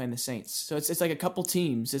and now they're playing the Saints. So it's like a couple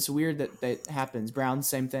teams. It's weird that happens. Browns,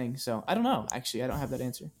 same thing. So I don't know. Actually, I don't have that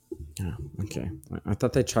answer. Oh, okay. I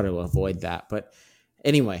thought they'd try to avoid that, but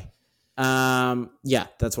anyway. Yeah,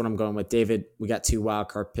 that's what I'm going with. David, we got 2 wild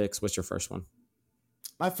card picks. What's your first one?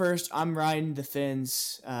 My first, I'm riding the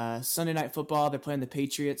Fins. Sunday Night Football, they're playing the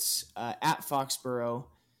Patriots at Foxborough.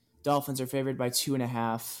 Dolphins are favored by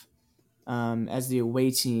 2.5 as the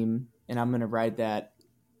away team, and I'm going to ride that.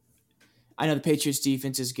 I know the Patriots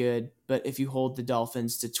defense is good, but if you hold the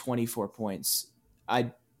Dolphins to 24 points,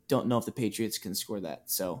 I don't know if the Patriots can score that.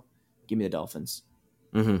 So give me the Dolphins.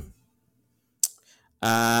 Mm-hmm.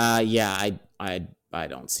 Yeah, I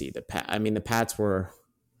don't see the Pat. I mean, the Pats were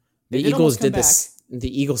the Eagles did this.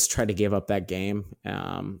 The Eagles tried to give up that game,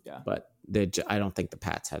 but I don't think the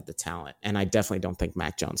Pats had the talent, and I definitely don't think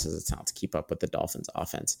Mac Jones has the talent to keep up with the Dolphins'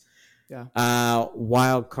 offense. Yeah.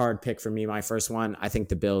 Wild card pick for me, my first one. I think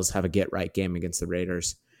the Bills have a get right game against the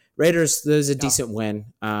Raiders. There's a decent win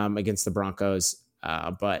against the Broncos,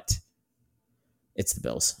 but it's the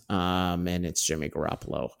Bills, and it's Jimmy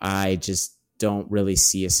Garoppolo. I just don't really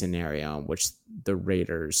see a scenario in which the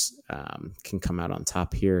Raiders can come out on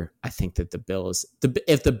top here. I think that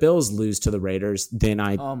if the Bills lose to the Raiders, then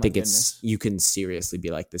I think you can seriously be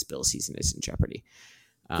like, this Bills season is in jeopardy.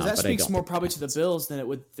 That speaks more probably to the Bills than it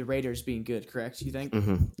would the Raiders being good, correct? You think?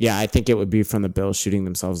 Mm-hmm. Yeah, I think it would be from the Bills shooting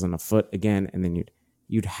themselves in the foot again, and then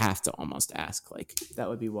you'd have to almost ask, like, that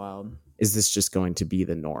would be wild. Is this just going to be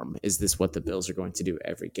the norm? Is this what the Bills are going to do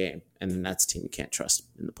every game? And then that's a team you can't trust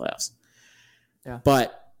in the playoffs. Yeah.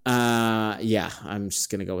 But I'm just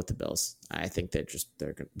gonna go with the Bills. I think they're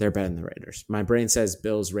better than the Raiders. My brain says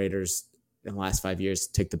Bills, Raiders in the last 5 years,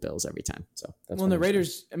 take the Bills every time. So that's the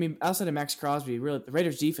Raiders. I mean, outside of Max Crosby, really the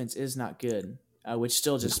Raiders defense is not good, which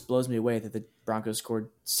still just blows me away that the Broncos scored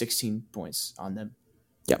 16 points on them.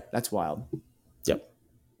 Yep, that's wild. Yep,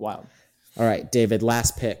 wild. All right, David,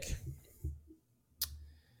 last pick.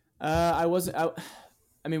 I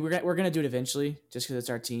mean, we're gonna do it eventually, just because it's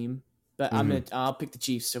our team. But I'll pick the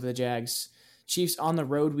Chiefs over the Jags. Chiefs on the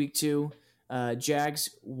road week 2.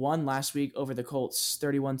 Jags won last week over the Colts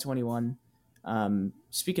 31-21.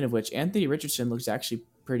 Speaking of which, Anthony Richardson looks actually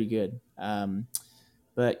pretty good.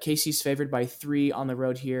 But KC's favored by 3 on the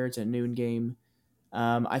road here. It's a noon game.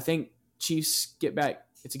 I think Chiefs get back.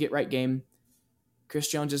 It's a get right game. Chris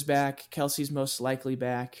Jones is back. Kelsey's most likely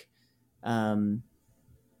back. Um,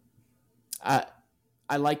 I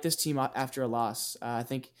I like this team after a loss. I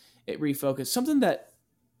think it refocused. Something that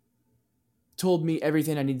told me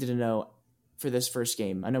everything I needed to know for this first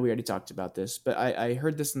game. I know we already talked about this, but I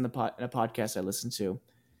heard this in a podcast I listened to.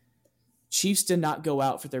 Chiefs did not go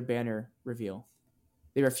out for their banner reveal.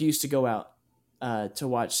 They refused to go out to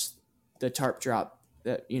watch the tarp drop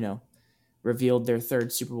that revealed their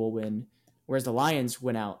third Super Bowl win, whereas the Lions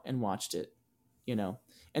went out and watched it.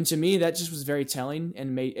 And to me, that just was very telling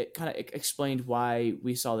and made it kind of explained why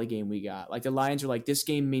we saw the game we got. Like the Lions were like, this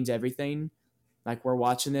game means everything. Like we're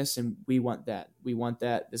watching this and we want that. We want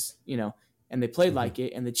that. And they played like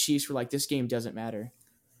it. And the Chiefs were like, this game doesn't matter.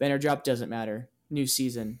 Banner drop doesn't matter. New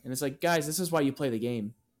season. And it's like, guys, this is why you play the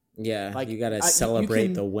game. Yeah, like, you got to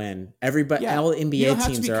celebrate the win. Everybody, all NBA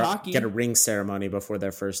teams get a ring ceremony before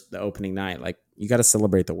the opening night. Like you got to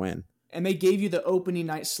celebrate the win. And they gave you the opening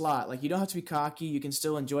night slot. Like you don't have to be cocky. You can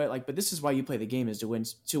still enjoy it. Like, but this is why you play the game is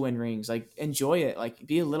to win rings. Like enjoy it. Like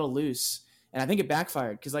be a little loose. And I think it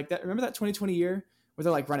backfired because like that. Remember that 2020 year where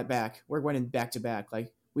they're like, run it back. We're winning back to back.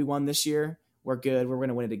 Like we won this year. We're good. We're going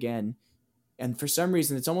to win it again. And for some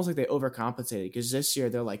reason, it's almost like they overcompensated because this year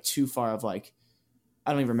they're like too far of like,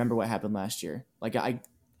 I don't even remember what happened last year. Like I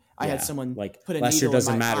had someone like put a last needle year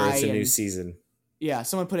doesn't in my matter. eye It's a new season. Yeah,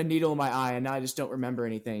 someone put a needle in my eye, and now I just don't remember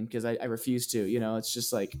anything because I refuse to. It's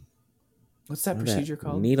just like, what's that procedure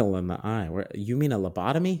called? Needle in the eye. You mean a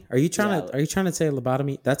lobotomy? Are you trying to say a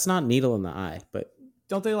lobotomy? That's not needle in the eye, but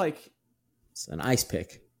don't they like? It's an ice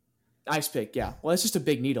pick. Ice pick, yeah. Well, it's just a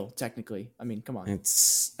big needle, technically. I mean, come on.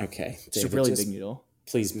 It's okay. It's David, a really big needle.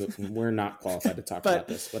 Please move. We're not qualified to talk about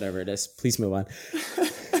this. Whatever it is, please move on.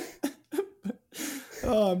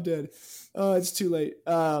 Oh, I'm dead. Oh, it's too late.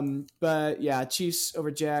 But yeah, Chiefs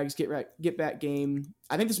over Jags, get back game.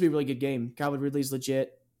 I think this will be a really good game. Calvin Ridley's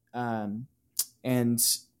legit. And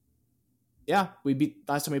yeah,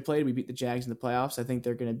 last time we played, we beat the Jags in the playoffs. I think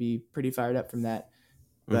they're going to be pretty fired up from that.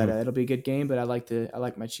 But it'll be a good game. But I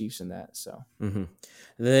like my Chiefs in that. So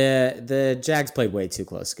the Jags played way too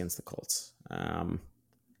close against the Colts. And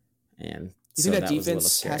you think that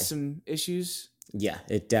defense has some issues? Yeah,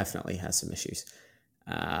 it definitely has some issues.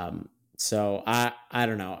 So I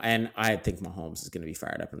don't know. And I think Mahomes is going to be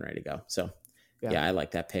fired up and ready to go. So yeah, I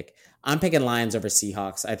like that pick. I'm picking Lions over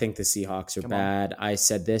Seahawks. I think the Seahawks are bad. I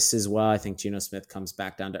said this as well. I think Geno Smith comes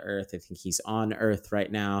back down to earth. I think he's on earth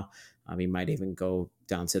right now. He might even go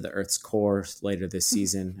down to the earth's core later this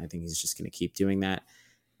season. I think he's just going to keep doing that.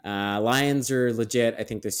 Lions are legit. I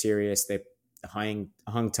think they're serious. They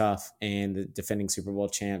hung tough in the defending Super Bowl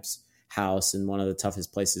champs house in one of the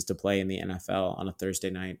toughest places to play in the NFL on a Thursday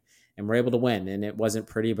night. And we're able to win. And it wasn't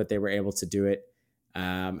pretty, but they were able to do it.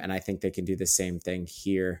 And I think they can do the same thing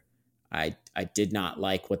here. I did not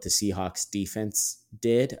like what the Seahawks defense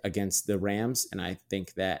did against the Rams. And I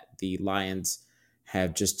think that the Lions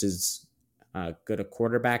have just as good a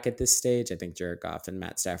quarterback at this stage. I think Jared Goff and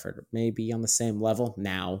Matt Stafford may be on the same level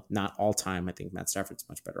now, not all time. I think Matt Stafford's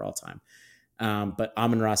much better all time. But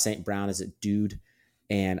Amon-Ra St. Brown is a dude.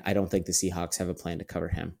 And I don't think the Seahawks have a plan to cover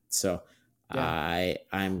him. So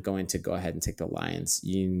I'm going to go ahead and take the Lions.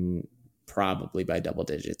 Probably by double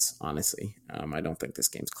digits, honestly. I don't think this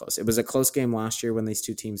game's close. It was a close game last year when these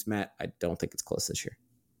two teams met. I don't think it's close this year.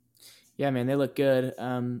 Yeah, man, they look good.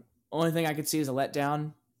 Only thing I could see is a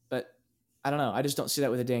letdown, but I don't know. I just don't see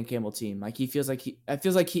that with a Dan Campbell team. Like I feels like he,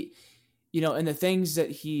 and the things that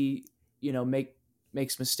he,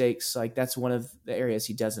 makes mistakes. Like that's one of the areas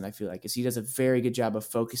he doesn't. I feel like is he does a very good job of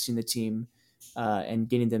focusing the team and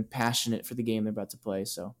getting them passionate for the game they're about to play.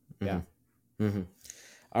 So yeah. Mm-hmm.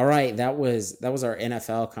 All right, that was our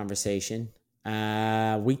NFL conversation.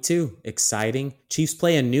 Week 2, exciting. Chiefs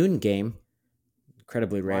play a noon game.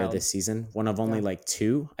 Incredibly rare this season. One of only like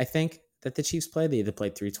 2, I think, that the Chiefs play. They either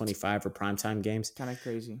played 3:25 or primetime games. Kind of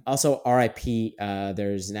crazy. Also, RIP.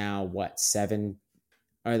 There's now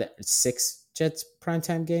 6 Jets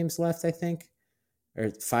primetime games left, I think, or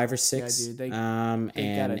 5 or 6. Yeah, dude,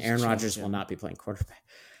 and Aaron Rodgers will not be playing quarterback.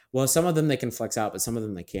 Well, some of them they can flex out, but some of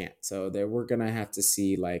them they can't. So we're going to have to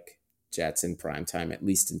see like Jets in primetime at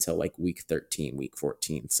least until like week 13, week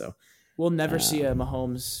 14. So we'll never see a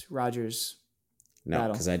Mahomes-Rodgers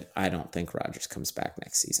no, because I don't think Rodgers comes back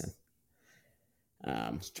next season.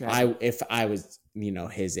 If I was,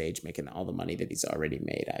 his age making all the money that he's already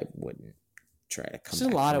made, I wouldn't try to come back. It's a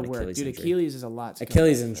lot of work, dude. Achilles is a lot.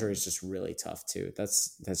 Achilles injury is just really tough too.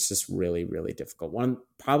 That's just really, really difficult. One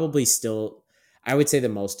probably still, I would say the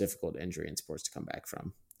most difficult injury in sports to come back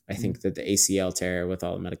from. I think that the ACL tear with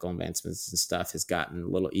all the medical advancements and stuff has gotten a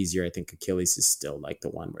little easier. I think Achilles is still like the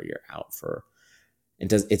one where you're out for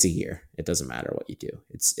it's a year. It doesn't matter what you do.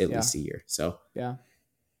 It's at least a year. So week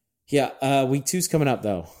 2's coming up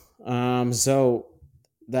though. So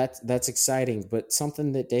that's exciting, but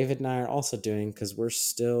something that David and I are also doing, because we're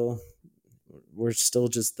still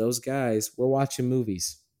just those guys. We're watching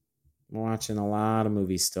movies. We're watching a lot of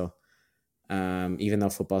movies still. Even though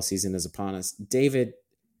football season is upon us. David,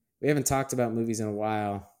 we haven't talked about movies in a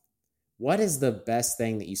while. What is the best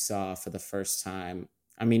thing that you saw for the first time?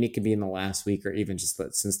 I mean, it could be in the last week or even just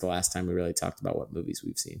since the last time we really talked about what movies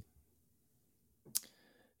we've seen.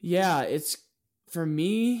 Yeah, it's for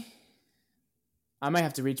me. I might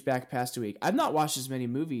have to reach back past a week. I've not watched as many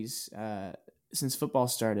movies since football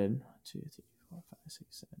started. 1, 2, 3, 4, 5, 6,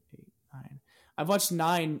 7, 8, 9. I've watched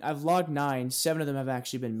 9. I've logged 9. 7 of them have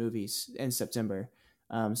actually been movies in September.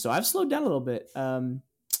 So I've slowed down a little bit,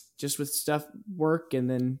 just with stuff, work, and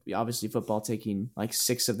then obviously football taking like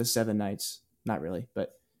 6 of the 7 nights. Not really,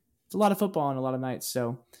 but it's a lot of football on a lot of nights.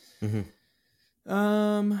 So,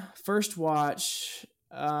 first watch.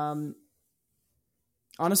 Honestly,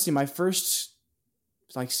 my first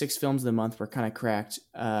like 6 films of the month were kind of cracked.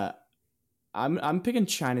 I'm picking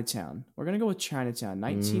Chinatown. We're gonna go with Chinatown,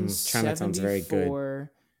 1974. Chinatown's very good.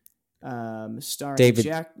 Starring David,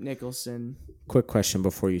 Jack Nicholson. Quick question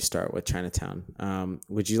before you start with Chinatown.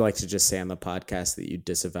 Would you like to just say on the podcast that you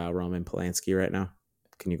disavow Roman Polanski right now?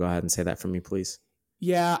 Can you go ahead and say that for me, please?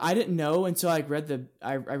 Yeah, I didn't know until I read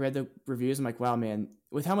the reviews. I'm like, wow, man,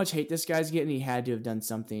 with how much hate this guy's getting, he had to have done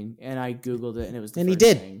something. And I Googled it, and it was the and first he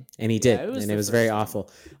did. thing. And he did. And it was very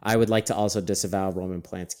awful. I would like to also disavow Roman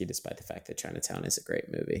Polanski, despite the fact that Chinatown is a great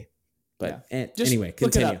movie. But anyway, continue.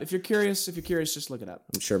 Look it up. If you're curious, just look it up.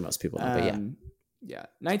 I'm sure most people know, but yeah.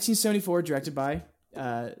 1974, directed by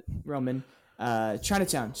Roman.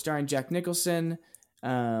 Chinatown, starring Jack Nicholson.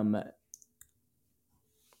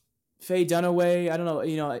 Faye Dunaway. I don't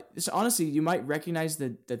know. Honestly, you might recognize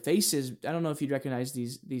the faces. I don't know if you'd recognize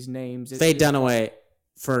these names. Faye Dunaway,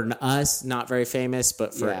 for us, not very famous,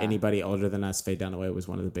 but for anybody older than us, Faye Dunaway was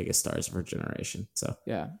one of the biggest stars of her generation. So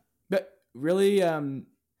yeah, but really,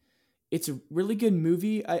 it's a really good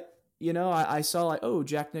movie. I saw like, oh,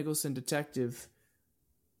 Jack Nicholson detective,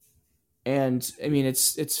 and I mean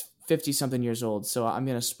it's 50 something years old, so I'm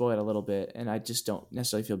gonna spoil it a little bit, and I just don't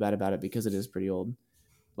necessarily feel bad about it because it is pretty old.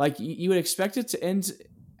 Like you would expect it to end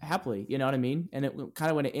happily, you know what I mean? And it kind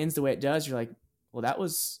of, when it ends the way it does, you're like, well, that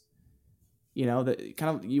was, the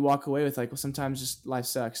kind of, you walk away with like, well, sometimes just life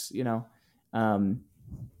sucks, and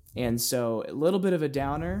so a little bit of a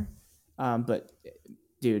downer, but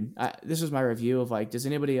dude, this was my review of like, does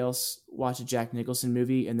anybody else watch a Jack Nicholson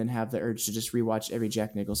movie and then have the urge to just rewatch every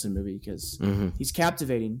Jack Nicholson movie? Because he's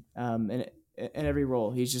captivating in every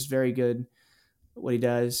role. He's just very good at what he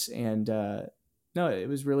does, and no, it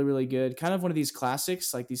was really, really good. Kind of one of these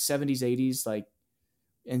classics, like these 70s, 80s, like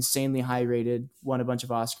insanely high rated, won a bunch of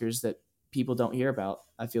Oscars that people don't hear about.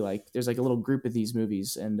 I feel like there's like a little group of these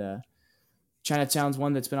movies, and Chinatown's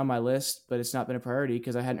one that's been on my list, but it's not been a priority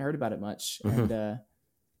because I hadn't heard about it much. And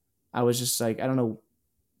I was just like, I don't know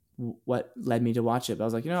what led me to watch it, but I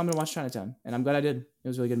was like, I'm going to watch Chinatown, and I'm glad I did. It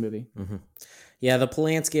was a really good movie. Yeah, the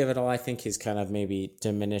Polanski of it all, I think, has kind of maybe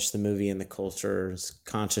diminished the movie and the culture's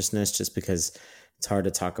consciousness, just because it's hard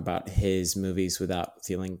to talk about his movies without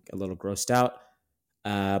feeling a little grossed out.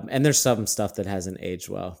 And there's some stuff that hasn't aged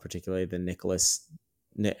well, particularly the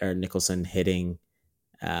Nicholson hitting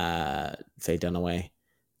Faye Dunaway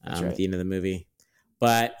at the end of the movie.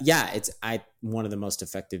 But yeah, it's one of the most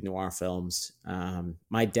effective noir films.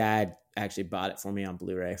 My dad actually bought it for me on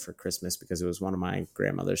Blu-ray for Christmas because it was one of my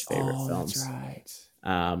grandmother's favorite films. That's right.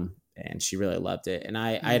 And she really loved it. And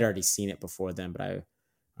I had already seen it before then, but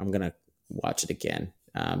I'm gonna watch it again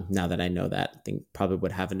now that I know that. I think probably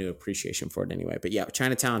would have a new appreciation for it anyway. But yeah,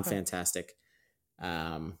 Chinatown, fantastic.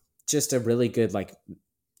 Just a really good like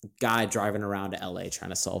guy driving around to LA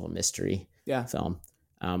trying to solve a mystery film.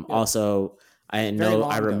 Also,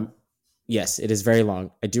 yes, it is very long.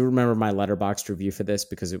 I do remember my Letterboxd review for this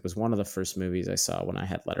because it was one of the first movies I saw when I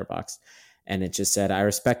had Letterboxd, and it just said, "I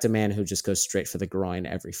respect a man who just goes straight for the groin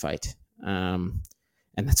every fight." And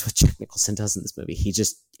that's what Jack Nicholson does in this movie. He's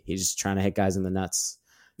just trying to hit guys in the nuts,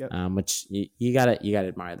 which you gotta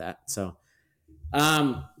admire that. So,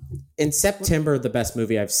 in September, the best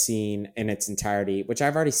movie I've seen in its entirety, which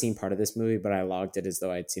I've already seen part of this movie, but I logged it as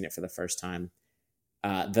though I'd seen it for the first time.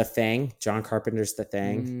 The Thing, John Carpenter's The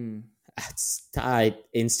Thing. I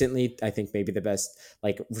instantly, I think maybe the best,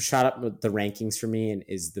 like shot up with the rankings for me, and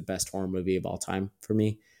is the best horror movie of all time for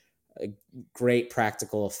me. Great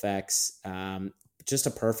practical effects, just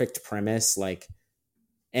a perfect premise, like,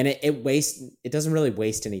 and it doesn't really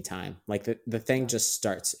waste any time. Like the thing just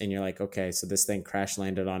starts and you're like, okay, so this thing crash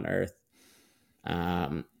landed on Earth.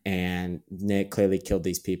 And Nick clearly killed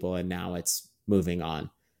these people and now it's moving on.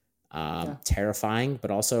 Terrifying, but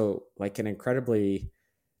also like an incredibly,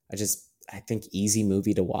 I think easy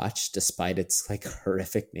movie to watch despite its like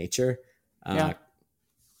horrific nature.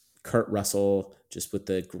 Kurt Russell, just with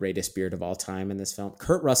the greatest beard of all time in this film.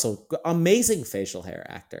 Kurt Russell, amazing facial hair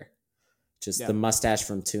actor. Just the mustache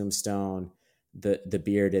from Tombstone, the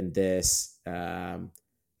beard in this.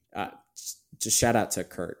 Just shout out to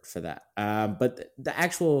Kurt for that. But the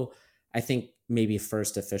actual, I think maybe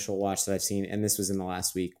first official watch that I've seen, and this was in the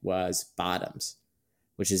last week, was Bottoms,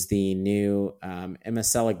 which is the new Emma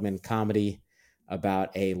Seligman comedy about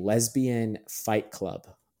a lesbian fight club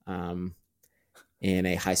in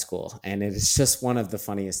a high school. And it is just one of the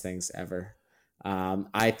funniest things ever.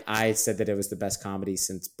 I said that it was the best comedy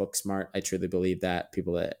since Booksmart. I truly believe that.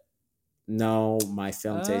 People that know my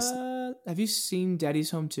film taste. Have you seen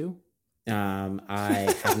Daddy's Home 2?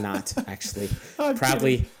 I have not actually.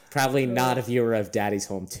 Probably not a viewer of Daddy's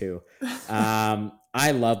Home 2.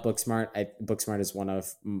 I love Booksmart. Booksmart is one of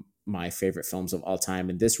my favorite films of all time,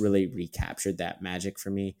 and this really recaptured that magic for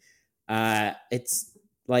me. It's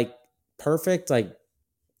like perfect. Like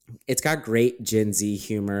it's got great Gen Z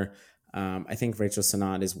humor. I think Rachel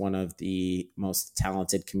Sennott is one of the most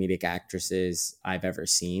talented comedic actresses I've ever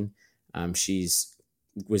seen. She's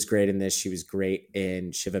was great in this. She was great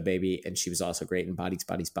in Shiva Baby, and she was also great in Bodies,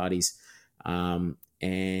 Bodies, Bodies.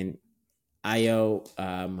 And Ayo,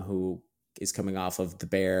 who is coming off of The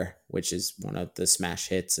Bear, which is one of the smash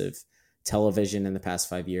hits of television in the past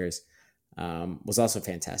 5 years, was also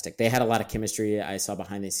fantastic. They had a lot of chemistry. I saw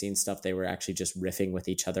behind the scenes stuff. They were actually just riffing with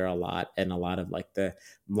each other a lot, and a lot of like the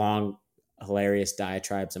long, hilarious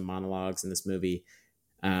diatribes and monologues in this movie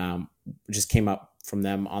just came up from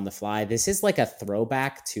them on the fly. This is like a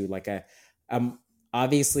throwback to like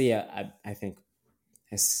obviously I think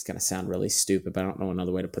this is going to sound really stupid, but I don't know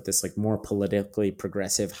another way to put this, like more politically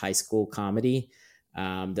progressive high school comedy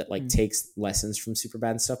that like takes lessons from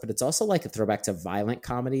Superbad and stuff, but it's also like a throwback to violent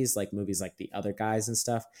comedies, like movies like The Other Guys and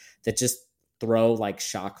stuff that just throw like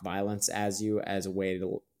shock violence as a way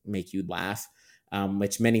to make you laugh.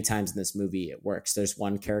 Which many times in this movie it works. There's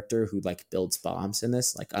one character who like builds bombs in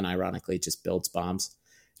this, like unironically just builds bombs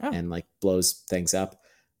and like blows things up.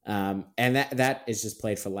 And that is just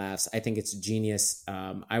played for laughs. I think it's genius.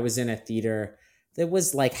 I was in a theater that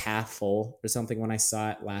was like half full or something when I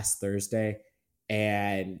saw it last Thursday,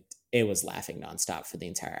 and it was laughing nonstop for the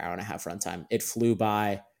entire hour and a half runtime. It flew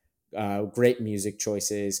by. Great music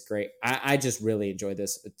choices. Great. I just really enjoyed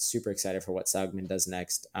this. It's super excited for what Seligman does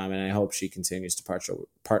next. And I hope she continues to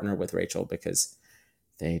partner with Rachel because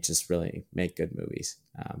they just really make good movies.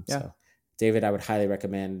 So David, I would highly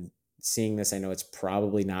recommend seeing this. I know it's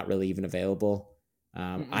probably not really even available.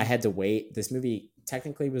 I had to wait. This movie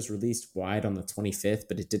technically was released wide on the 25th,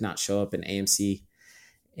 but it did not show up in AMC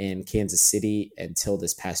in Kansas City until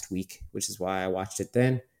this past week, which is why I watched it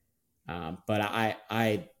then. But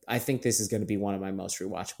I think this is going to be one of my most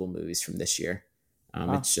rewatchable movies from this year.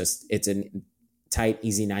 It's a tight,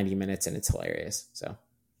 easy 90 minutes and it's hilarious. So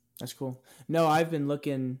that's cool. No, I've been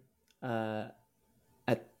looking at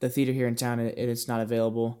the theater here in town and it's not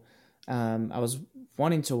available. I was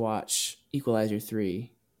wanting to watch Equalizer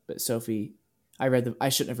 3, but Sophie, I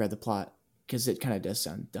shouldn't have read the plot because it kind of does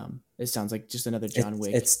sound dumb. It sounds like just another John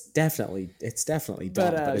Wick. It's definitely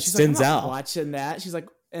dumb, but it's she's like, I'm Denzel. not watching that. She's like,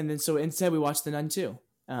 and then so instead we watched The Nun 2.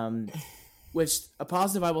 Which a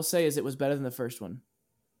positive I will say is it was better than the first one.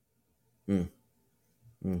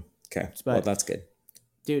 Okay. Well, that's good.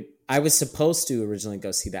 Dude. I was supposed to originally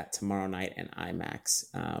go see that tomorrow night in IMAX,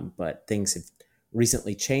 but things have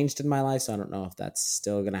recently changed in my life, so I don't know if that's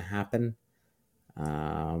still going to happen.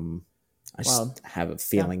 I just have a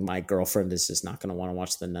feeling my girlfriend is just not going to want to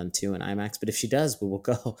watch The Nun 2 in IMAX, but if she does, we will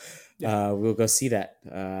go. We'll go see that,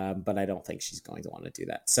 but I don't think she's going to want to do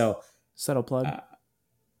that. So subtle plug.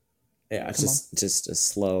 It's just a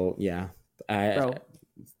slow.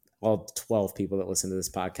 All 12 people that listen to this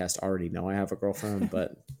podcast already know I have a girlfriend,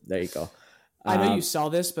 but there you go. I know you saw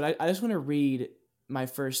this, but I just want to read my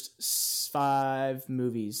first 5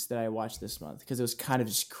 movies that I watched this month because it was kind of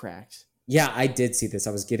just cracked. Yeah, I did see this.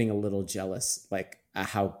 I was getting a little jealous, like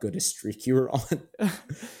how good a streak you were on.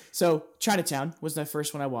 So Chinatown was the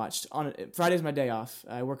first one I watched. On Friday's my day off.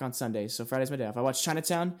 I work on Sundays, so Friday's my day off. I watched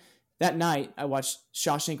Chinatown. That night, I watched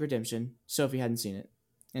Shawshank Redemption. Sophie hadn't seen it.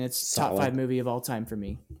 And it's Solid. Top 5 movie of all time for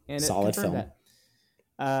me. And Solid film. That.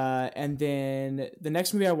 And then the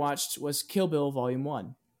next movie I watched was Kill Bill Volume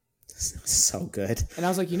 1. So good. And I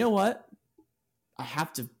was like, you know what? I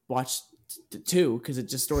have to watch 2 because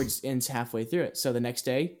the story just ends halfway through it. So the next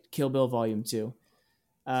day, Kill Bill Volume 2.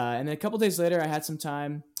 And then a couple days later, I had some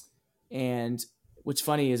time. And what's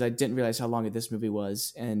funny is I didn't realize how long this movie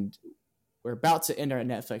was. And we're about to end our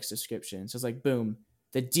Netflix subscription. So it's like, boom,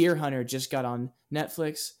 The Deer Hunter just got on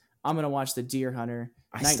Netflix. I'm going to watch The Deer Hunter.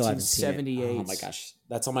 I still haven't seen it. Oh my gosh.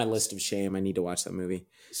 That's on my list of shame. I need to watch that movie.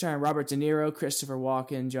 Starring Robert De Niro, Christopher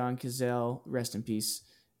Walken, John Cazale, rest in peace.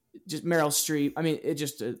 Just Meryl Streep. I mean, it's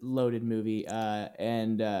just a loaded movie.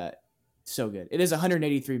 And so good. It is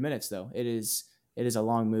 183 minutes though. It is a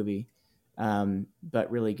long movie.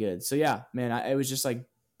 But really good. So yeah, man, it was just like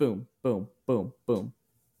boom, boom, boom, boom.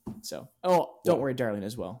 So, Don't Worry, Darling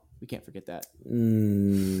as well. We can't forget that.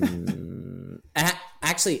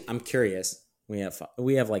 Actually, I'm curious.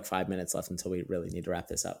 We have like 5 minutes left until we really need to wrap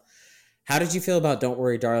this up. How did you feel about Don't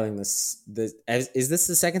Worry, Darling? Is this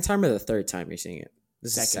the second time or the third time you're seeing it?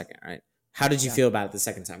 This is the second, right? How did you feel about it the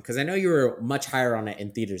second time? Because I know you were much higher on it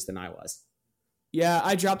in theaters than I was. Yeah,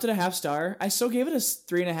 I dropped it a half star. I still gave it a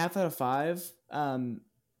 3.5 out of 5.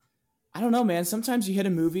 I don't know, man. Sometimes you hit a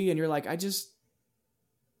movie and you're like, I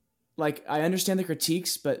understand the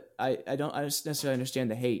critiques, but I don't necessarily understand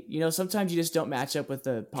the hate. You know, sometimes you just don't match up with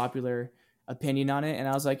the popular opinion on it. And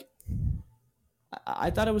I was like, I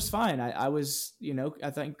thought it was fine. I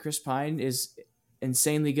think Chris Pine is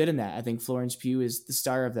insanely good in that. I think Florence Pugh is the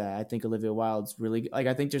star of that. I think Olivia Wilde's really like,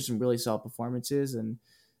 I think there's some really solid performances. And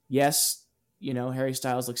yes, you know, Harry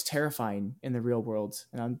Styles looks terrifying in the real world.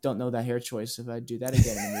 And I don't know that hair choice if I'd do that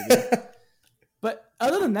again in the movie. But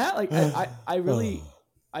other than that, like I really,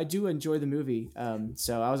 I do enjoy the movie.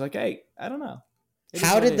 So I was like, hey, I don't know.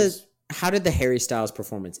 How did the Harry Styles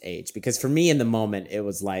performance age? Because for me in the moment, it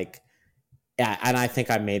was like, yeah, and I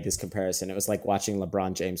think I made this comparison. It was like watching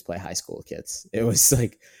LeBron James play high school kids. It was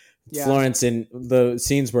like Florence and the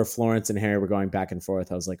scenes where Florence and Harry were going back and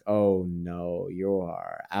forth. I was like, oh no, you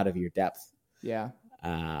are out of your depth. Yeah.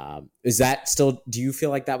 Is that still, do you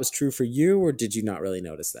feel like that was true for you or did you not really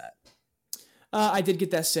notice that? I did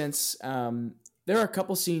get that sense. There are a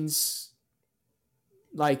couple scenes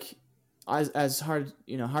like as hard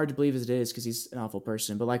to believe as it is because he's an awful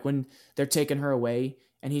person, but like when they're taking her away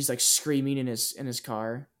and he's like screaming in his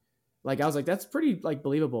car, like I was like, that's pretty like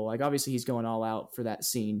believable. Like obviously he's going all out for that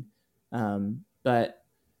scene. But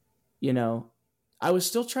you know, I was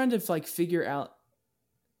still trying to like figure out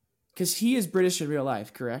because he is British in real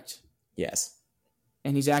life, correct? Yes.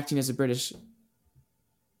 And he's acting as a British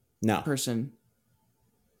person.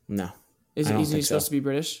 No. Isn't he supposed to be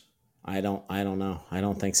British? I don't know. I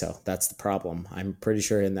don't think so. That's the problem. I'm pretty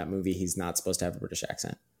sure in that movie he's not supposed to have a British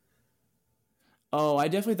accent. Oh, I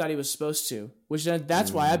definitely thought he was supposed to. Which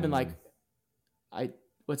that's why I've been like,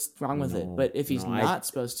 what's wrong with it? But if he's not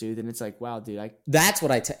supposed to, then it's like, wow, dude. That's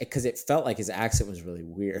what because it felt like his accent was really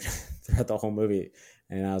weird throughout the whole movie,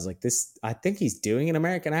 and I was like, I think he's doing an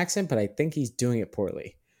American accent, but I think he's doing it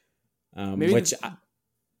poorly. I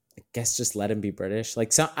guess just let him be British.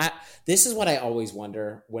 Like this is what I always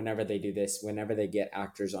wonder whenever they do this, whenever they get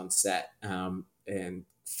actors on set. And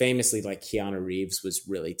famously, like Keanu Reeves was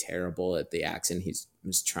really terrible at the accent he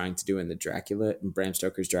was trying to do in Bram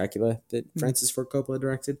Stoker's Dracula that Francis Ford Coppola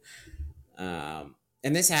directed. And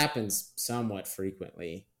this happens somewhat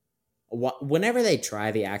frequently. Whenever they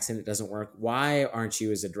try the accent, it doesn't work. Why aren't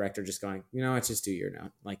you as a director just going, let's just do your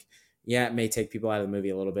note? Like, yeah, it may take people out of the movie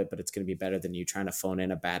a little bit, but it's going to be better than you trying to phone in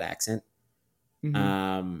a bad accent.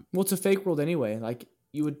 Mm-hmm. Well, it's a fake world anyway. Like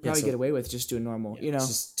you would probably get away with just doing normal,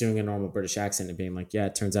 just doing a normal British accent and being like, yeah,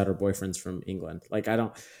 it turns out her boyfriend's from England. Like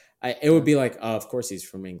it would be like, oh, of course he's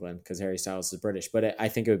from England because Harry Styles is British. But I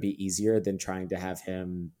think it would be easier than trying to have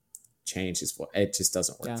him change his voice. It just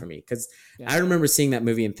doesn't work for me because I remember seeing that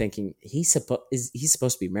movie and thinking he's supposed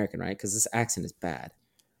to be American, right? Because this accent is bad.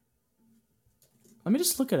 Let me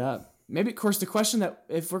just look it up. Maybe, of course, the question that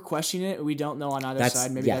if we're questioning it, we don't know on either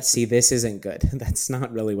side. Maybe this isn't good. That's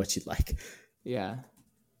not really what you'd like. Yeah.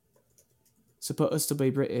 Supposed to be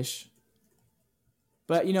British.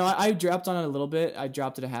 But, I dropped on it a little bit. I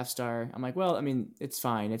dropped it a half star. I'm like, well, I mean, it's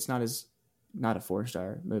fine. It's not a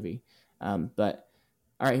 4-star movie. But,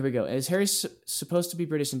 all right, here we go. Is Harry supposed to be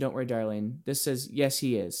British in Don't Worry, Darling? This says, yes,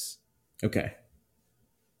 he is. Okay.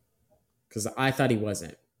 Because I thought he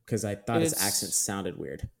wasn't. Because I thought his accent sounded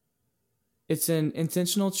weird. It's an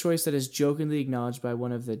intentional choice that is jokingly acknowledged by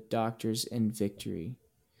one of the doctors in Victory.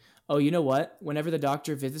 Oh, you know what? Whenever the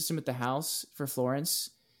doctor visits him at the house for Florence,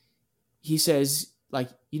 he says, like,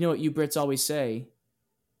 you know what you Brits always say?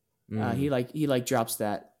 He drops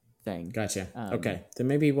that thing. Gotcha. Okay, then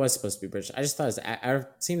maybe he was supposed to be British. I just thought I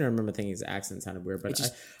seem to remember thinking his accent sounded weird, but I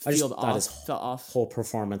just thought his whole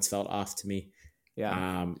performance felt off to me.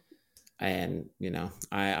 Yeah. And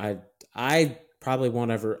I probably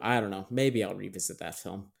won't ever. I don't know. Maybe I'll revisit that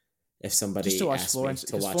film if somebody just to watch asks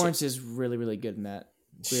Florence. me to watch Florence it. is really, really good in that.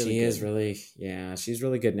 She's really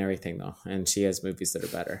good in everything though, and she has movies that are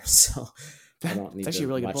better. So I don't need to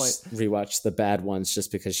really rewatch the bad ones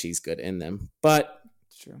just because she's good in them. But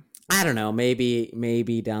it's true. I don't know.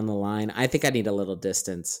 Maybe down the line. I think I need a little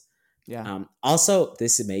distance. Yeah. Also,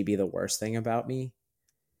 this may be the worst thing about me.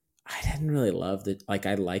 I didn't really love I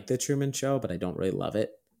like the Truman Show, but I don't really love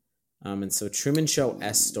it. And so Truman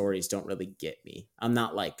Show-esque stories don't really get me. I'm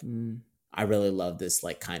not like, I really love this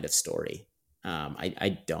like kind of story.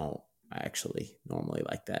 I don't. I actually normally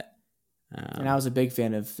like that. And I was a big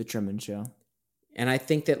fan of the Truman Show. And I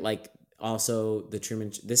think that like also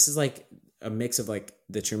this is like a mix of like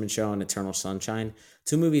the Truman Show and Eternal Sunshine,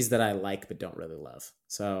 two movies that I like but don't really love.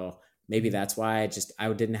 So maybe that's why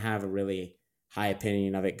I didn't have a really high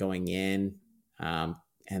opinion of it going in. And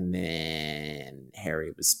then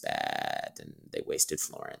Harry was bad and they wasted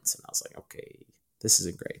Florence. And I was like, okay, this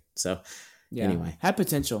isn't great. So anyway. Had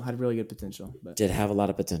really good potential. But did have a lot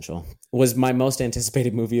of potential. Was my most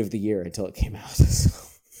anticipated movie of the year until it came out. So.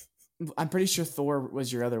 I'm pretty sure Thor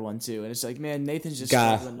was your other one too. And it's like, man, Nathan's just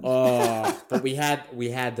struggling. But we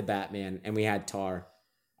had the Batman and we had Tar.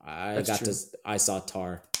 I saw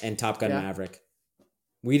Tar and Top Gun Maverick.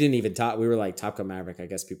 We didn't even talk. We were like Top Gun Maverick. I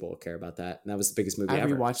guess people will care about that. And that was the biggest movie ever.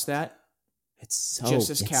 I rewatched that. It's so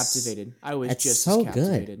just as captivated. I was just so as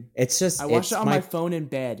captivated. Good. It's just I watched it on my phone in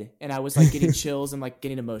bed, and I was like getting chills and like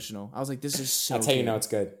getting emotional. I was like, "This is so." That's how you know it's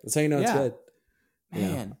good. That's how you know it's good.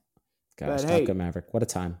 Man, gosh, Top Gun Maverick. What a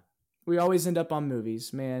time. We always end up on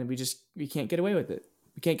movies, man. We can't get away with it.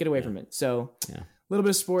 We can't get away from it. So, a little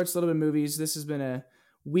bit of sports, a little bit of movies. This has been a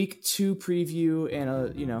week 2 preview and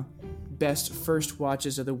a best first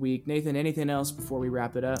watches of the week. Nathan, anything else before we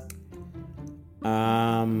wrap it up?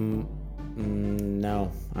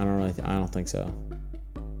 No, I don't think so.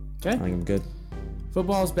 Okay, I think I'm good.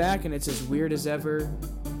 Football's back and it's as weird as ever.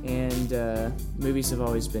 And movies have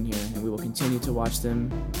always been here, and we will continue to watch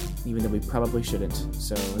them, even though we probably shouldn't.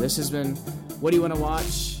 So this has been What Do You Want to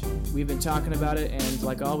Watch? We've been talking about it, and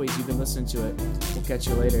like always, you've been listening to it. We'll catch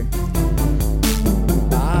you later.